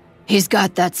 though, he's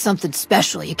got that something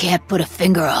special you can't put a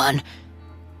finger on.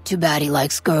 Too bad he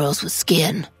likes girls with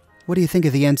skin. What do you think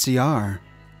of the NCR?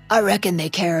 I reckon they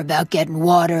care about getting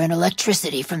water and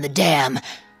electricity from the dam,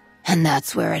 and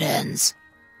that's where it ends.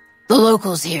 The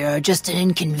locals here are just an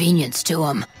inconvenience to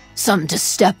them, something to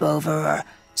step over or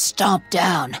stomp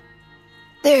down.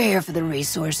 They're here for the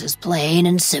resources, plain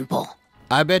and simple.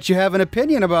 I bet you have an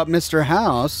opinion about Mr.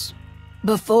 House.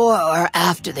 Before or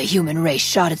after the human race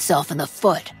shot itself in the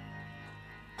foot?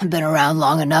 I've been around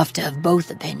long enough to have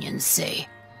both opinions, see.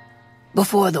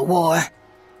 Before the war,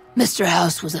 Mr.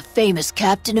 House was a famous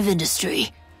captain of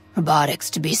industry, robotics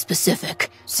to be specific,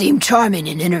 seemed charming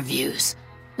in interviews,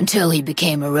 until he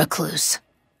became a recluse.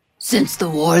 Since the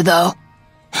war, though,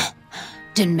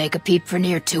 didn't make a peep for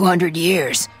near 200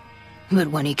 years. But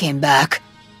when he came back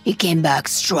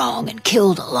strong and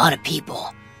killed a lot of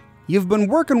people. You've been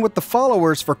working with the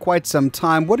followers for quite some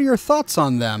time. What are your thoughts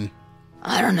on them?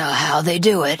 I don't know how they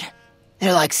do it.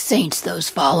 They're like saints, those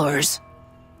followers.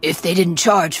 If they didn't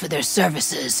charge for their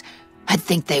services, I'd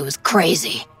think they was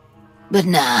crazy. But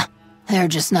nah, they're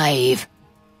just naive.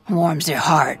 Warms their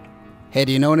heart. Hey,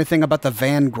 do you know anything about the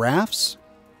Van Graffs?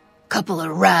 Couple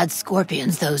of rad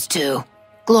scorpions, those two.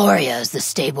 Gloria is the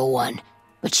stable one,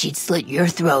 but she'd slit your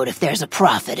throat if there's a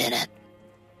profit in it.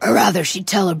 Or rather, she'd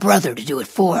tell her brother to do it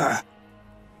for her.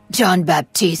 John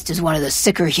Baptiste is one of the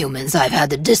sicker humans I've had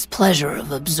the displeasure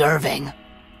of observing.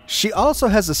 She also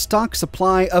has a stock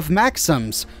supply of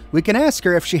Maxims. We can ask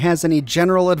her if she has any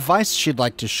general advice she'd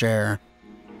like to share.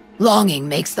 Longing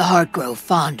makes the heart grow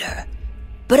fonder.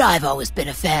 But I've always been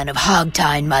a fan of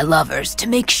hog-tying my lovers to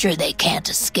make sure they can't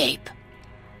escape.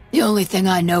 The only thing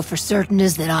I know for certain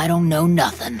is that I don't know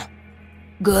nothing.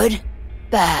 Good,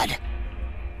 bad.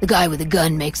 The guy with the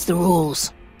gun makes the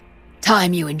rules.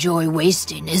 Time you enjoy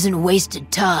wasting isn't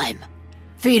wasted time.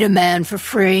 Feed a man for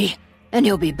free, and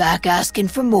he'll be back asking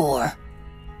for more.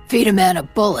 Feed a man a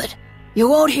bullet, you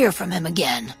won't hear from him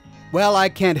again. Well, I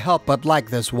can't help but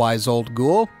like this wise old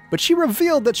ghoul, but she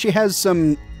revealed that she has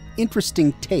some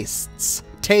interesting tastes.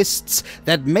 Tastes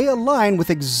that may align with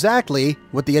exactly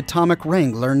what the Atomic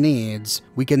Wrangler needs.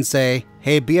 We can say,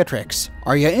 hey Beatrix,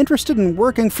 are you interested in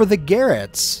working for the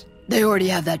Garretts? They already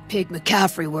have that pig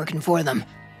McCaffrey working for them.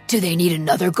 Do they need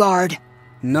another guard?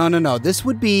 No. This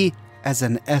would be as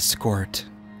an escort.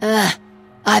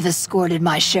 I've escorted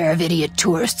my share of idiot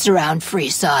tourists around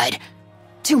Freeside.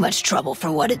 Too much trouble for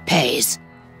what it pays.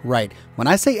 Right. When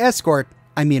I say escort,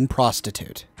 I mean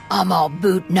prostitute. I'm all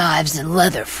boot, knives, and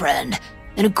leather, friend.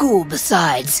 And a ghoul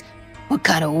besides. What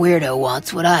kind of weirdo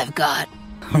wants what I've got?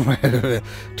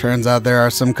 Turns out there are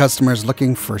some customers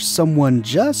looking for someone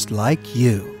just like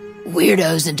you.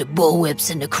 Weirdos into bullwhips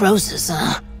and necrosis,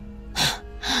 huh?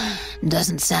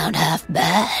 Doesn't sound half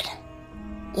bad.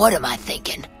 What am I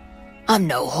thinking? I'm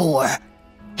no whore.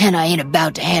 And I ain't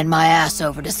about to hand my ass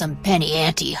over to some penny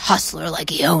ante hustler like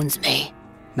he owns me.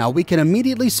 Now, we can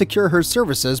immediately secure her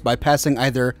services by passing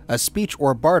either a speech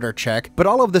or barter check, but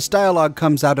all of this dialogue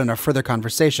comes out in a further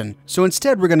conversation. So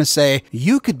instead, we're going to say,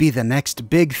 you could be the next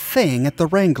big thing at the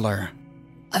Wrangler.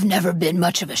 I've never been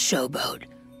much of a showboat,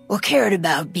 or cared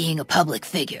about being a public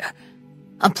figure.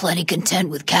 I'm plenty content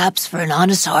with caps for an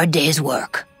honest, hard day's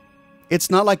work.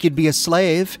 It's not like you'd be a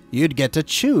slave. You'd get to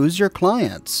choose your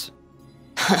clients.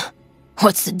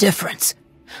 What's the difference?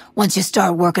 Once you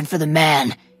start working for the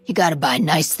man, you gotta buy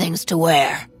nice things to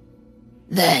wear.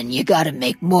 Then you gotta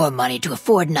make more money to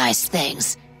afford nice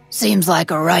things. Seems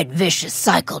like a right vicious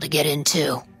cycle to get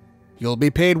into. You'll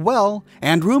be paid well,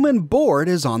 and room and board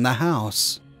is on the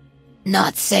house.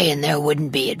 Not saying there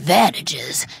wouldn't be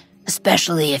advantages,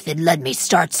 especially if it let me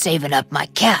start saving up my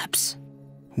caps.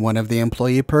 One of the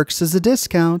employee perks is a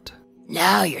discount.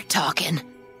 Now you're talking.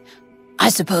 I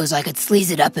suppose I could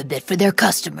sleaze it up a bit for their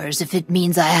customers if it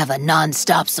means I have a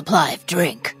non-stop supply of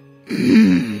drink.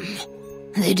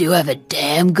 They do have a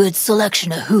damn good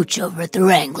selection of hooch over at the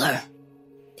Wrangler.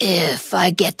 If I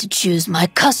get to choose my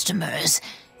customers,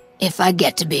 if I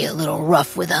get to be a little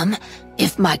rough with them,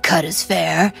 if my cut is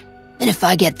fair, and if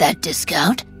I get that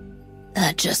discount,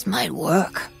 that just might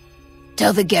work.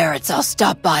 Tell the Garretts I'll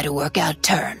stop by to work out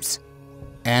terms.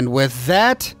 And with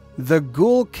that, the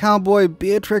ghoul cowboy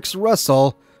Beatrix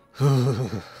Russell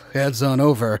heads on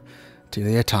over to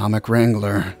the Atomic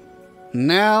Wrangler.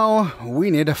 Now, we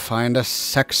need to find a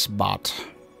sex bot.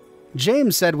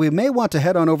 James said we may want to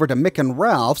head on over to Mick and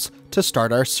Ralph's to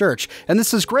start our search. And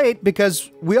this is great because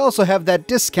we also have that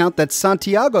discount that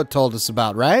Santiago told us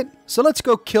about, right? So let's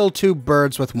go kill two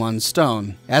birds with one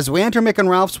stone. As we enter Mick and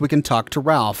Ralph's, we can talk to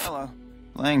Ralph. Hello.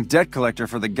 Playing debt collector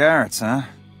for the Garretts, huh?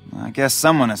 I guess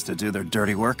someone has to do their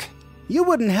dirty work. You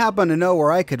wouldn't happen to know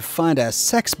where I could find a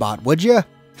sex bot, would you?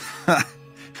 Are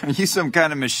you some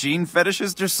kind of machine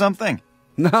fetishist or something?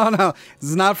 No,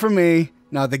 it's not for me.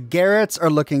 No, the Garretts are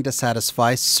looking to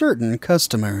satisfy certain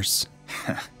customers.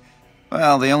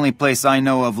 Well, the only place I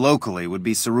know of locally would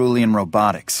be Cerulean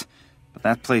Robotics. But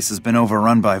that place has been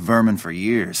overrun by vermin for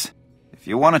years. If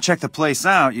you want to check the place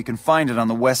out, you can find it on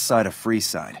the west side of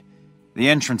Freeside. The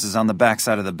entrance is on the back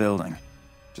side of the building.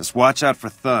 Just watch out for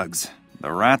thugs.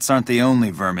 The rats aren't the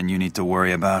only vermin you need to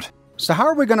worry about. So how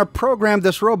are we going to program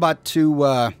this robot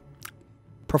to,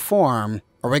 perform?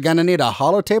 Are we going to need a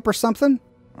holotape or something?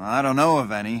 Well, I don't know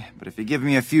of any, but if you give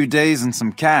me a few days and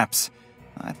some caps,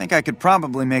 I think I could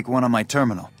probably make one on my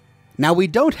terminal. Now, we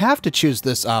don't have to choose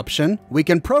this option. We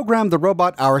can program the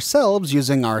robot ourselves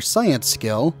using our science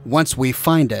skill once we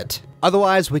find it.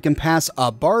 Otherwise, we can pass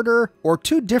a barter or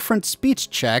two different speech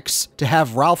checks to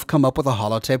have Ralph come up with a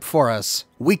holotape for us.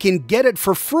 We can get it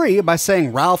for free by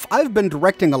saying, Ralph, I've been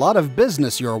directing a lot of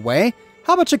business your way.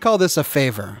 How about you call this a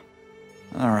favor?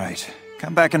 All right.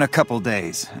 Come back in a couple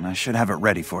days, and I should have it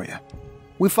ready for you.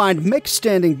 We find Mick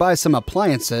standing by some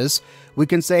appliances. We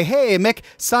can say, hey, Mick,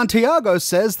 Santiago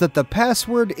says that the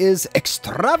password is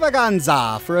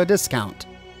extravaganza for a discount.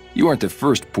 You aren't the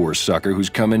first poor sucker who's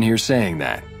come in here saying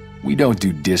that. We don't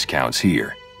do discounts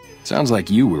here. Sounds like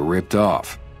you were ripped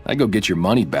off. I go get your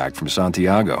money back from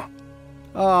Santiago.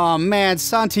 Oh man,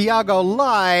 Santiago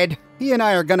lied. He and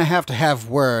I are gonna have to have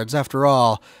words. After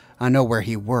all, I know where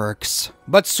he works.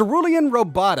 But Cerulean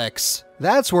Robotics,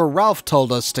 that's where Ralph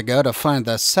told us to go to find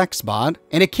the sex bot,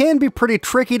 and it can be pretty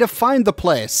tricky to find the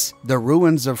place. The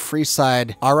ruins of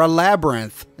Freeside are a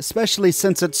labyrinth, especially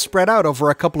since it's spread out over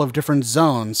a couple of different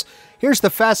zones. Here's the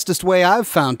fastest way I've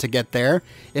found to get there.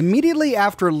 Immediately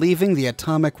after leaving the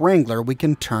Atomic Wrangler, we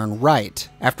can turn right.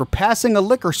 After passing a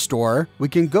liquor store, we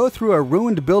can go through a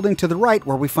ruined building to the right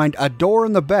where we find a door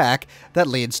in the back that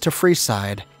leads to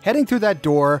Freeside. Heading through that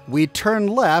door, we turn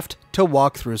left to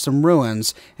walk through some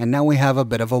ruins, and now we have a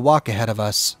bit of a walk ahead of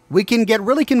us. We can get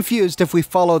really confused if we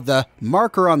follow the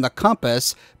marker on the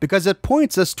compass because it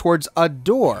points us towards a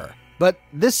door. But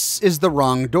this is the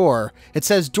wrong door. It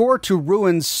says door to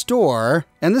Ruins Store,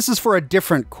 and this is for a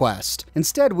different quest.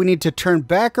 Instead, we need to turn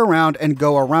back around and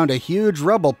go around a huge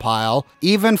rubble pile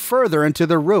even further into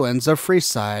the ruins of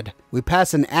Freeside. We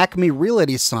pass an Acme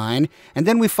Realty sign, and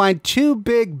then we find two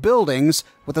big buildings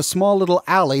with a small little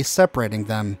alley separating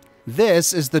them.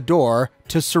 This is the door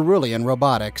to Cerulean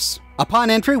Robotics.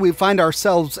 Upon entry, we find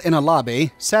ourselves in a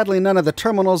lobby. Sadly, none of the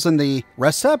terminals in the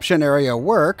reception area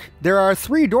work. There are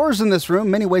 3 doors in this room,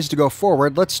 many ways to go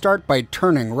forward. Let's start by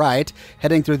turning right.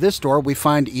 Heading through this door, we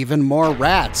find even more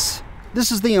rats. This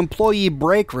is the employee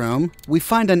break room. We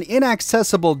find an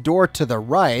inaccessible door to the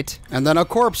right, and then a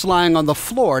corpse lying on the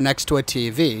floor next to a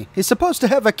TV. He's supposed to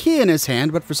have a key in his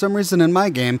hand, but for some reason in my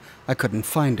game, I couldn't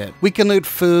find it. We can loot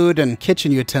food and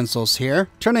kitchen utensils here.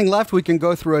 Turning left, we can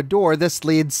go through a door. This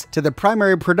leads to the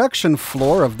primary production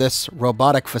floor of this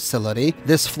robotic facility.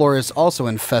 This floor is also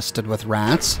infested with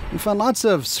rats. We found lots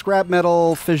of scrap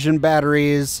metal, fission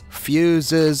batteries,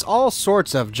 fuses, all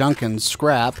sorts of junk and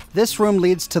scrap. This room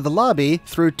leads to the lobby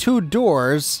through 2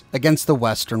 doors against the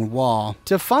western wall.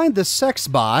 To find the sex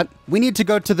bot, we need to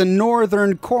go to the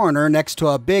northern corner next to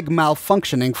a big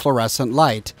malfunctioning fluorescent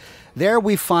light. There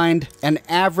we find an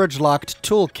average locked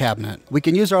tool cabinet. We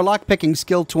can use our lockpicking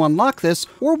skill to unlock this,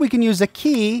 or we can use a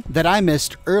key that I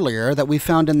missed earlier that we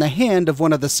found in the hand of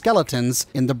one of the skeletons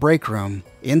in the break room.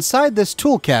 Inside this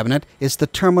tool cabinet is the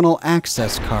terminal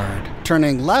access card.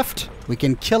 Turning left, we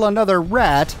can kill another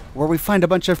rat, where we find a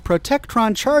bunch of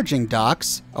Protectron charging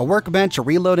docks, a workbench, a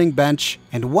reloading bench,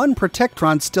 and one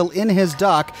Protectron still in his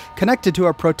dock connected to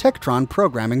a Protectron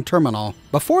programming terminal.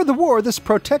 Before the war, this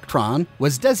Protectron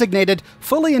was designated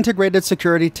Fully Integrated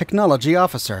Security Technology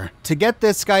Officer. To get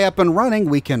this guy up and running,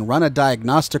 we can run a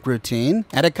diagnostic routine,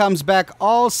 and it comes back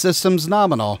all systems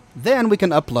nominal. Then we can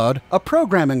upload a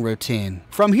programming routine.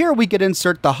 From here, we could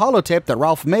insert the holotape that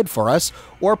Ralph made for us,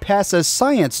 or pass a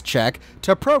science check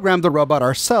to program the robot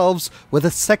ourselves with a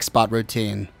sexbot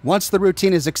routine. Once the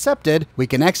routine is accepted, we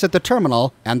can exit the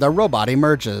terminal, and the robot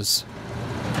emerges.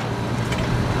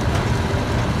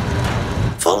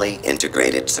 Fully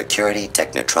Integrated Security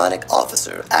Technotronic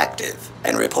Officer active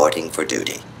and reporting for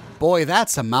duty. Boy,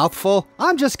 that's a mouthful.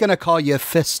 I'm just gonna call you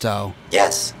Fisto.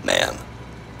 Yes, ma'am.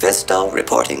 Fisto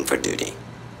reporting for duty.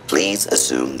 Please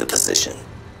assume the position.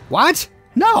 What?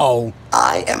 No!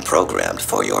 I am programmed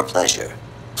for your pleasure.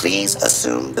 Please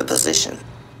assume the position.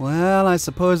 Well, I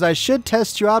suppose I should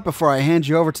test you out before I hand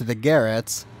you over to the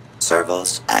Garretts.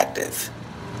 Servos active.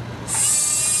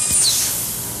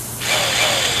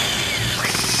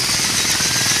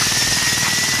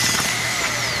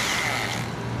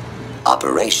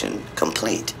 Operation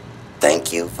complete.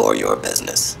 Thank you for your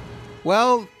business.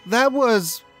 Well, that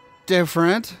was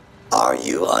different. Are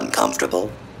you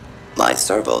uncomfortable? My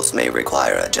servos may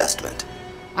require adjustment.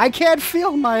 I can't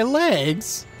feel my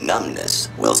legs. Numbness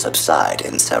will subside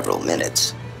in several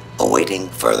minutes. Awaiting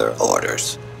further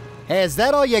orders. Hey, is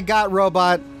that all you got,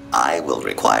 robot? I will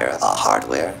require a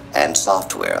hardware and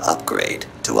software upgrade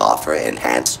to offer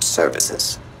enhanced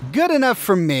services. Good enough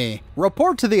for me.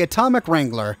 Report to the Atomic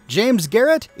Wrangler. James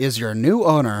Garrett is your new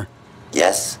owner.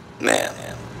 Yes, ma'am.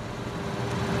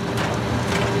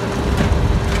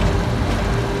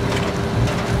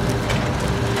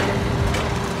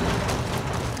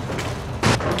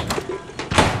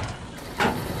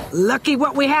 Lucky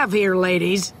what we have here,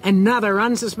 ladies. Another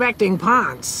unsuspecting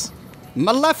Ponce.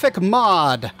 Malefic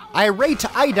Maud, Irate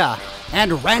Ida,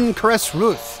 and Rancorous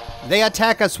Ruth. They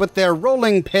attack us with their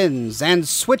rolling pins and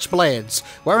switchblades,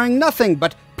 wearing nothing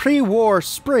but pre-war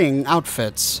spring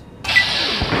outfits.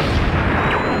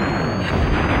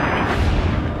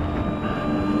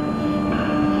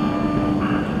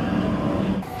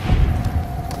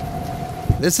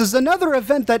 This is another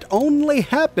event that only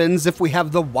happens if we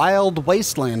have the Wild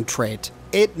Wasteland trait.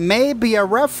 It may be a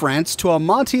reference to a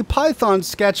Monty Python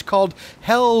sketch called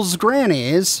Hell's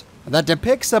Grannies that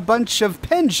depicts a bunch of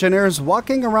pensioners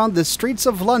walking around the streets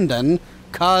of London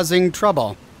causing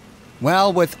trouble.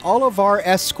 Well, with all of our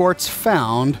escorts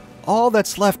found, all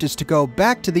that's left is to go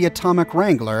back to the Atomic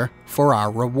Wrangler for our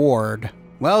reward.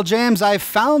 Well, James, I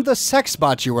found the sex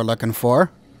bot you were looking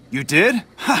for. You did?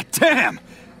 Ha, damn!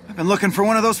 I've been looking for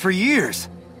one of those for years.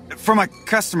 For my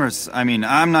customers, I mean,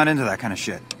 I'm not into that kind of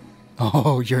shit.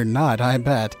 Oh, you're not, I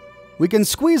bet. We can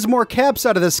squeeze more caps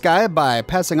out of this guy by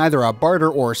passing either a barter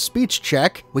or speech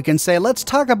check. We can say, let's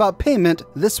talk about payment,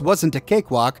 this wasn't a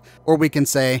cakewalk. Or we can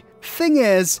say, thing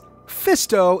is,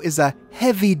 Fisto is a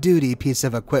heavy-duty piece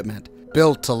of equipment,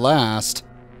 built to last.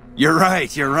 You're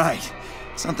right.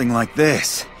 Something like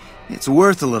this. It's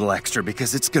worth a little extra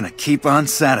because it's gonna keep on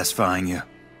satisfying you.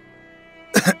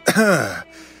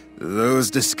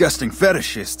 Those disgusting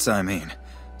fetishists, I mean.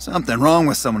 Something wrong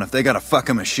with someone if they got a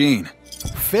fucking machine.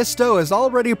 Fisto is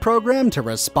already programmed to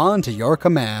respond to your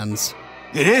commands.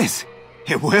 It is?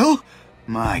 It will?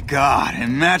 My God,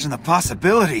 imagine the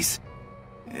possibilities.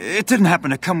 It didn't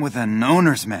happen to come with an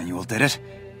owner's manual, did it?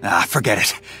 Ah, forget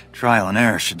it. Trial and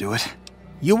error should do it.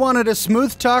 You wanted a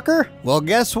smooth talker? Well,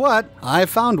 guess what? I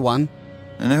found one.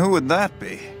 And who would that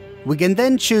be? We can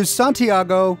then choose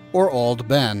Santiago or Old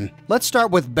Ben. Let's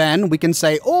start with Ben. We can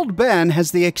say Old Ben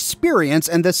has the experience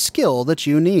and the skill that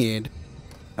you need.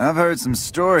 I've heard some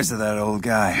stories of that old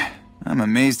guy. I'm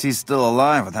amazed he's still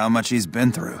alive with how much he's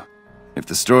been through. If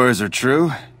the stories are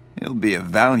true, he'll be a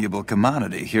valuable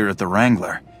commodity here at the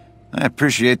Wrangler. I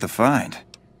appreciate the find.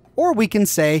 Or we can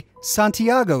say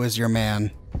Santiago is your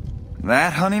man.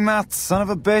 That honey-mouthed son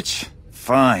of a bitch?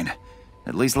 Fine.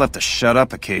 At least he'll have to shut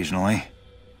up occasionally.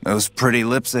 Those pretty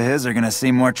lips of his are gonna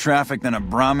see more traffic than a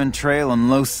Brahmin trail in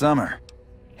low summer.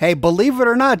 Hey, believe it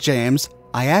or not, James,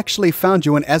 I actually found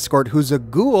you an escort who's a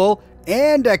ghoul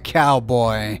and a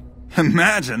cowboy.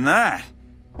 Imagine that!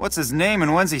 What's his name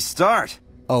and when's he start?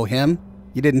 Oh, him?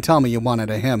 You didn't tell me you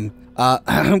wanted a him.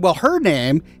 Well, her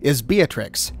name is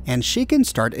Beatrix, and she can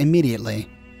start immediately.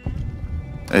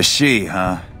 A she,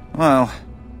 huh? Well,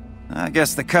 I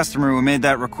guess the customer who made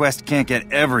that request can't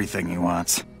get everything he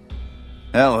wants.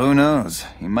 Hell, who knows?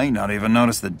 He might not even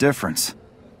notice the difference.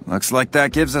 Looks like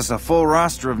that gives us a full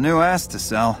roster of new ass to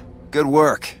sell. Good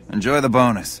work. Enjoy the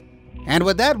bonus. And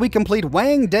with that, we complete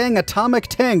Wang Dang Atomic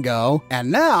Tango, and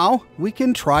now we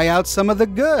can try out some of the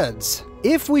goods.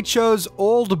 If we chose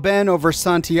Old Ben over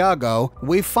Santiago,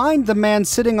 we find the man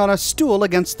sitting on a stool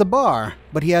against the bar,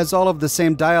 but he has all of the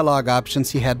same dialogue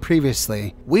options he had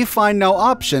previously. We find no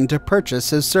option to purchase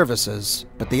his services.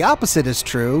 But the opposite is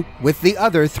true with the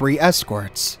other 3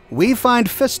 escorts. We find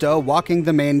Fisto walking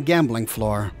the main gambling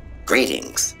floor.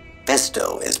 Greetings.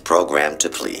 Fisto is programmed to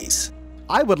please.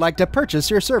 I would like to purchase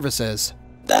your services.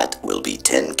 That will be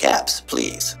 10 caps,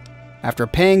 please. After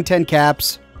paying 10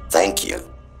 caps, thank you.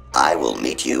 I will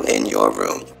meet you in your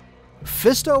room.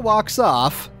 Fisto walks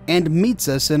off and meets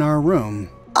us in our room.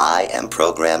 I am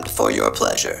programmed for your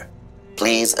pleasure.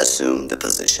 Please assume the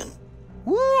position.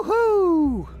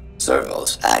 Woohoo!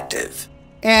 Servos active.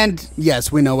 And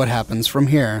yes, we know what happens from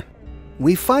here.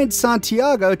 We find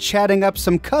Santiago chatting up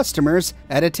some customers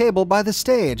at a table by the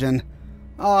stage and...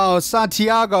 Oh,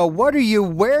 Santiago, what are you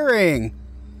wearing?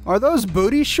 Are those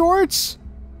booty shorts?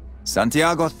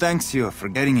 Santiago thanks you for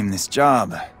getting him this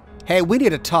job. Hey, we need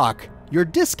to talk. Your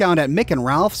discount at Mick and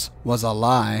Ralph's was a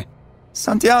lie.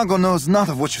 Santiago knows not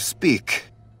of what you speak.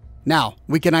 Now,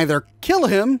 we can either kill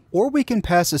him, or we can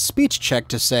pass a speech check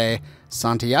to say,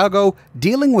 Santiago,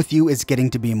 dealing with you is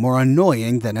getting to be more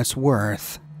annoying than it's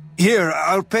worth. Here,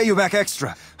 I'll pay you back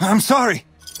extra. I'm sorry.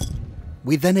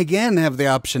 We then again have the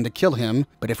option to kill him,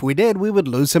 but if we did, we would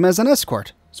lose him as an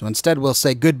escort. So instead we'll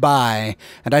say goodbye,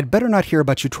 and I'd better not hear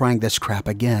about you trying this crap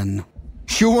again.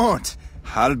 You won't.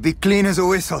 I'll be clean as a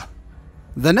whistle.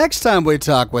 The next time we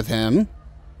talk with him...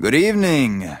 Good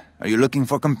evening. Are you looking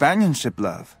for companionship,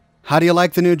 love? How do you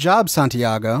like the new job,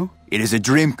 Santiago? It is a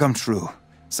dream come true.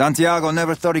 Santiago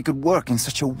never thought he could work in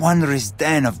such a wondrous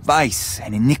den of vice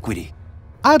and iniquity.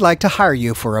 I'd like to hire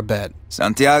you for a bit.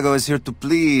 Santiago is here to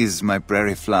please, my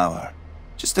prairie flower.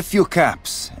 Just a few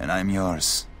caps, and I'm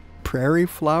yours. Prairie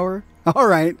flower? All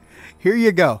right, here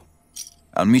you go.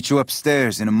 I'll meet you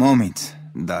upstairs in a moment,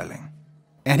 darling.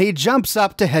 And he jumps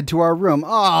up to head to our room.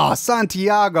 Oh,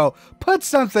 Santiago, put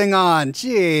something on,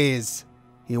 jeez.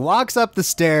 He walks up the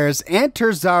stairs,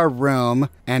 enters our room,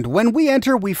 and when we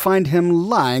enter, we find him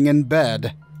lying in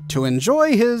bed. To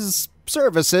enjoy his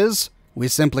services, we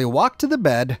simply walk to the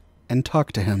bed and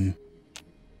talk to him.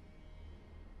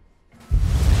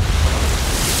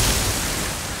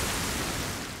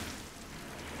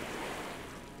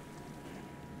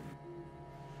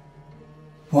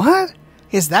 What?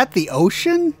 Is that the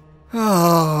ocean?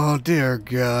 Oh, dear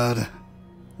God.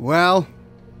 Well,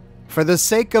 for the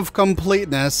sake of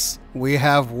completeness, we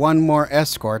have one more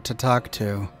escort to talk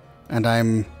to, and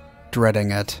I'm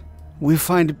dreading it. We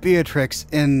find Beatrix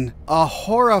in a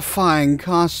horrifying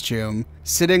costume,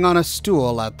 sitting on a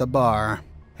stool at the bar.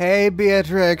 Hey,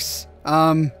 Beatrix,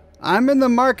 I'm in the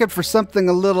market for something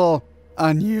a little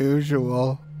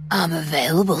unusual. I'm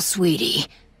available, sweetie,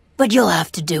 but you'll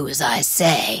have to do as I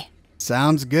say.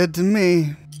 Sounds good to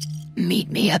me. Meet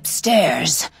me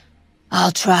upstairs.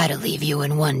 I'll try to leave you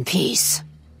in one piece.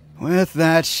 With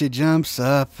that, she jumps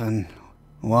up and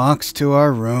walks to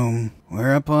our room,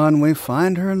 whereupon we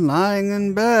find her lying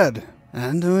in bed.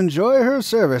 And to enjoy her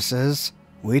services,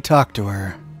 we talk to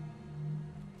her.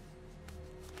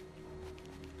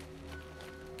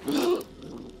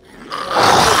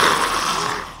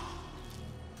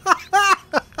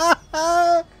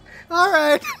 All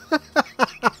right.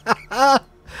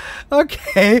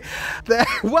 Okay.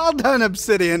 Well done,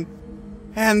 Obsidian.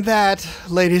 And that,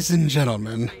 ladies and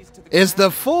gentlemen, is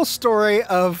the full story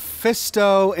of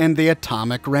Fisto and the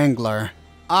Atomic Wrangler.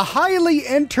 A highly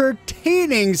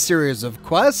entertaining series of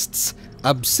quests.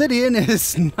 Obsidian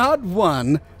is not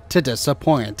one to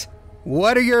disappoint.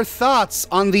 What are your thoughts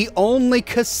on the only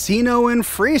casino in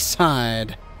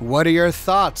Freeside? What are your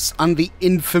thoughts on the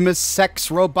infamous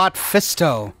sex robot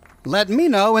Fisto? Let me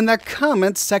know in the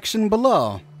comments section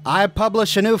below. I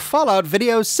publish a new Fallout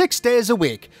video 6 days a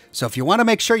week, so if you want to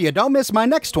make sure you don't miss my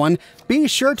next one, be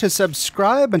sure to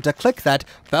subscribe and to click that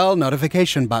bell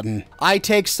notification button. I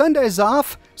take Sundays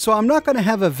off, so I'm not going to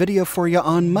have a video for you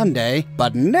on Monday,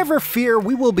 but never fear,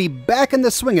 we will be back in the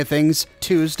swing of things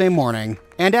Tuesday morning.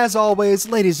 And as always,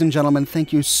 ladies and gentlemen,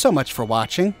 thank you so much for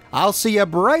watching. I'll see you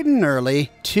bright and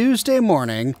early Tuesday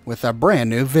morning with a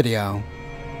brand new video.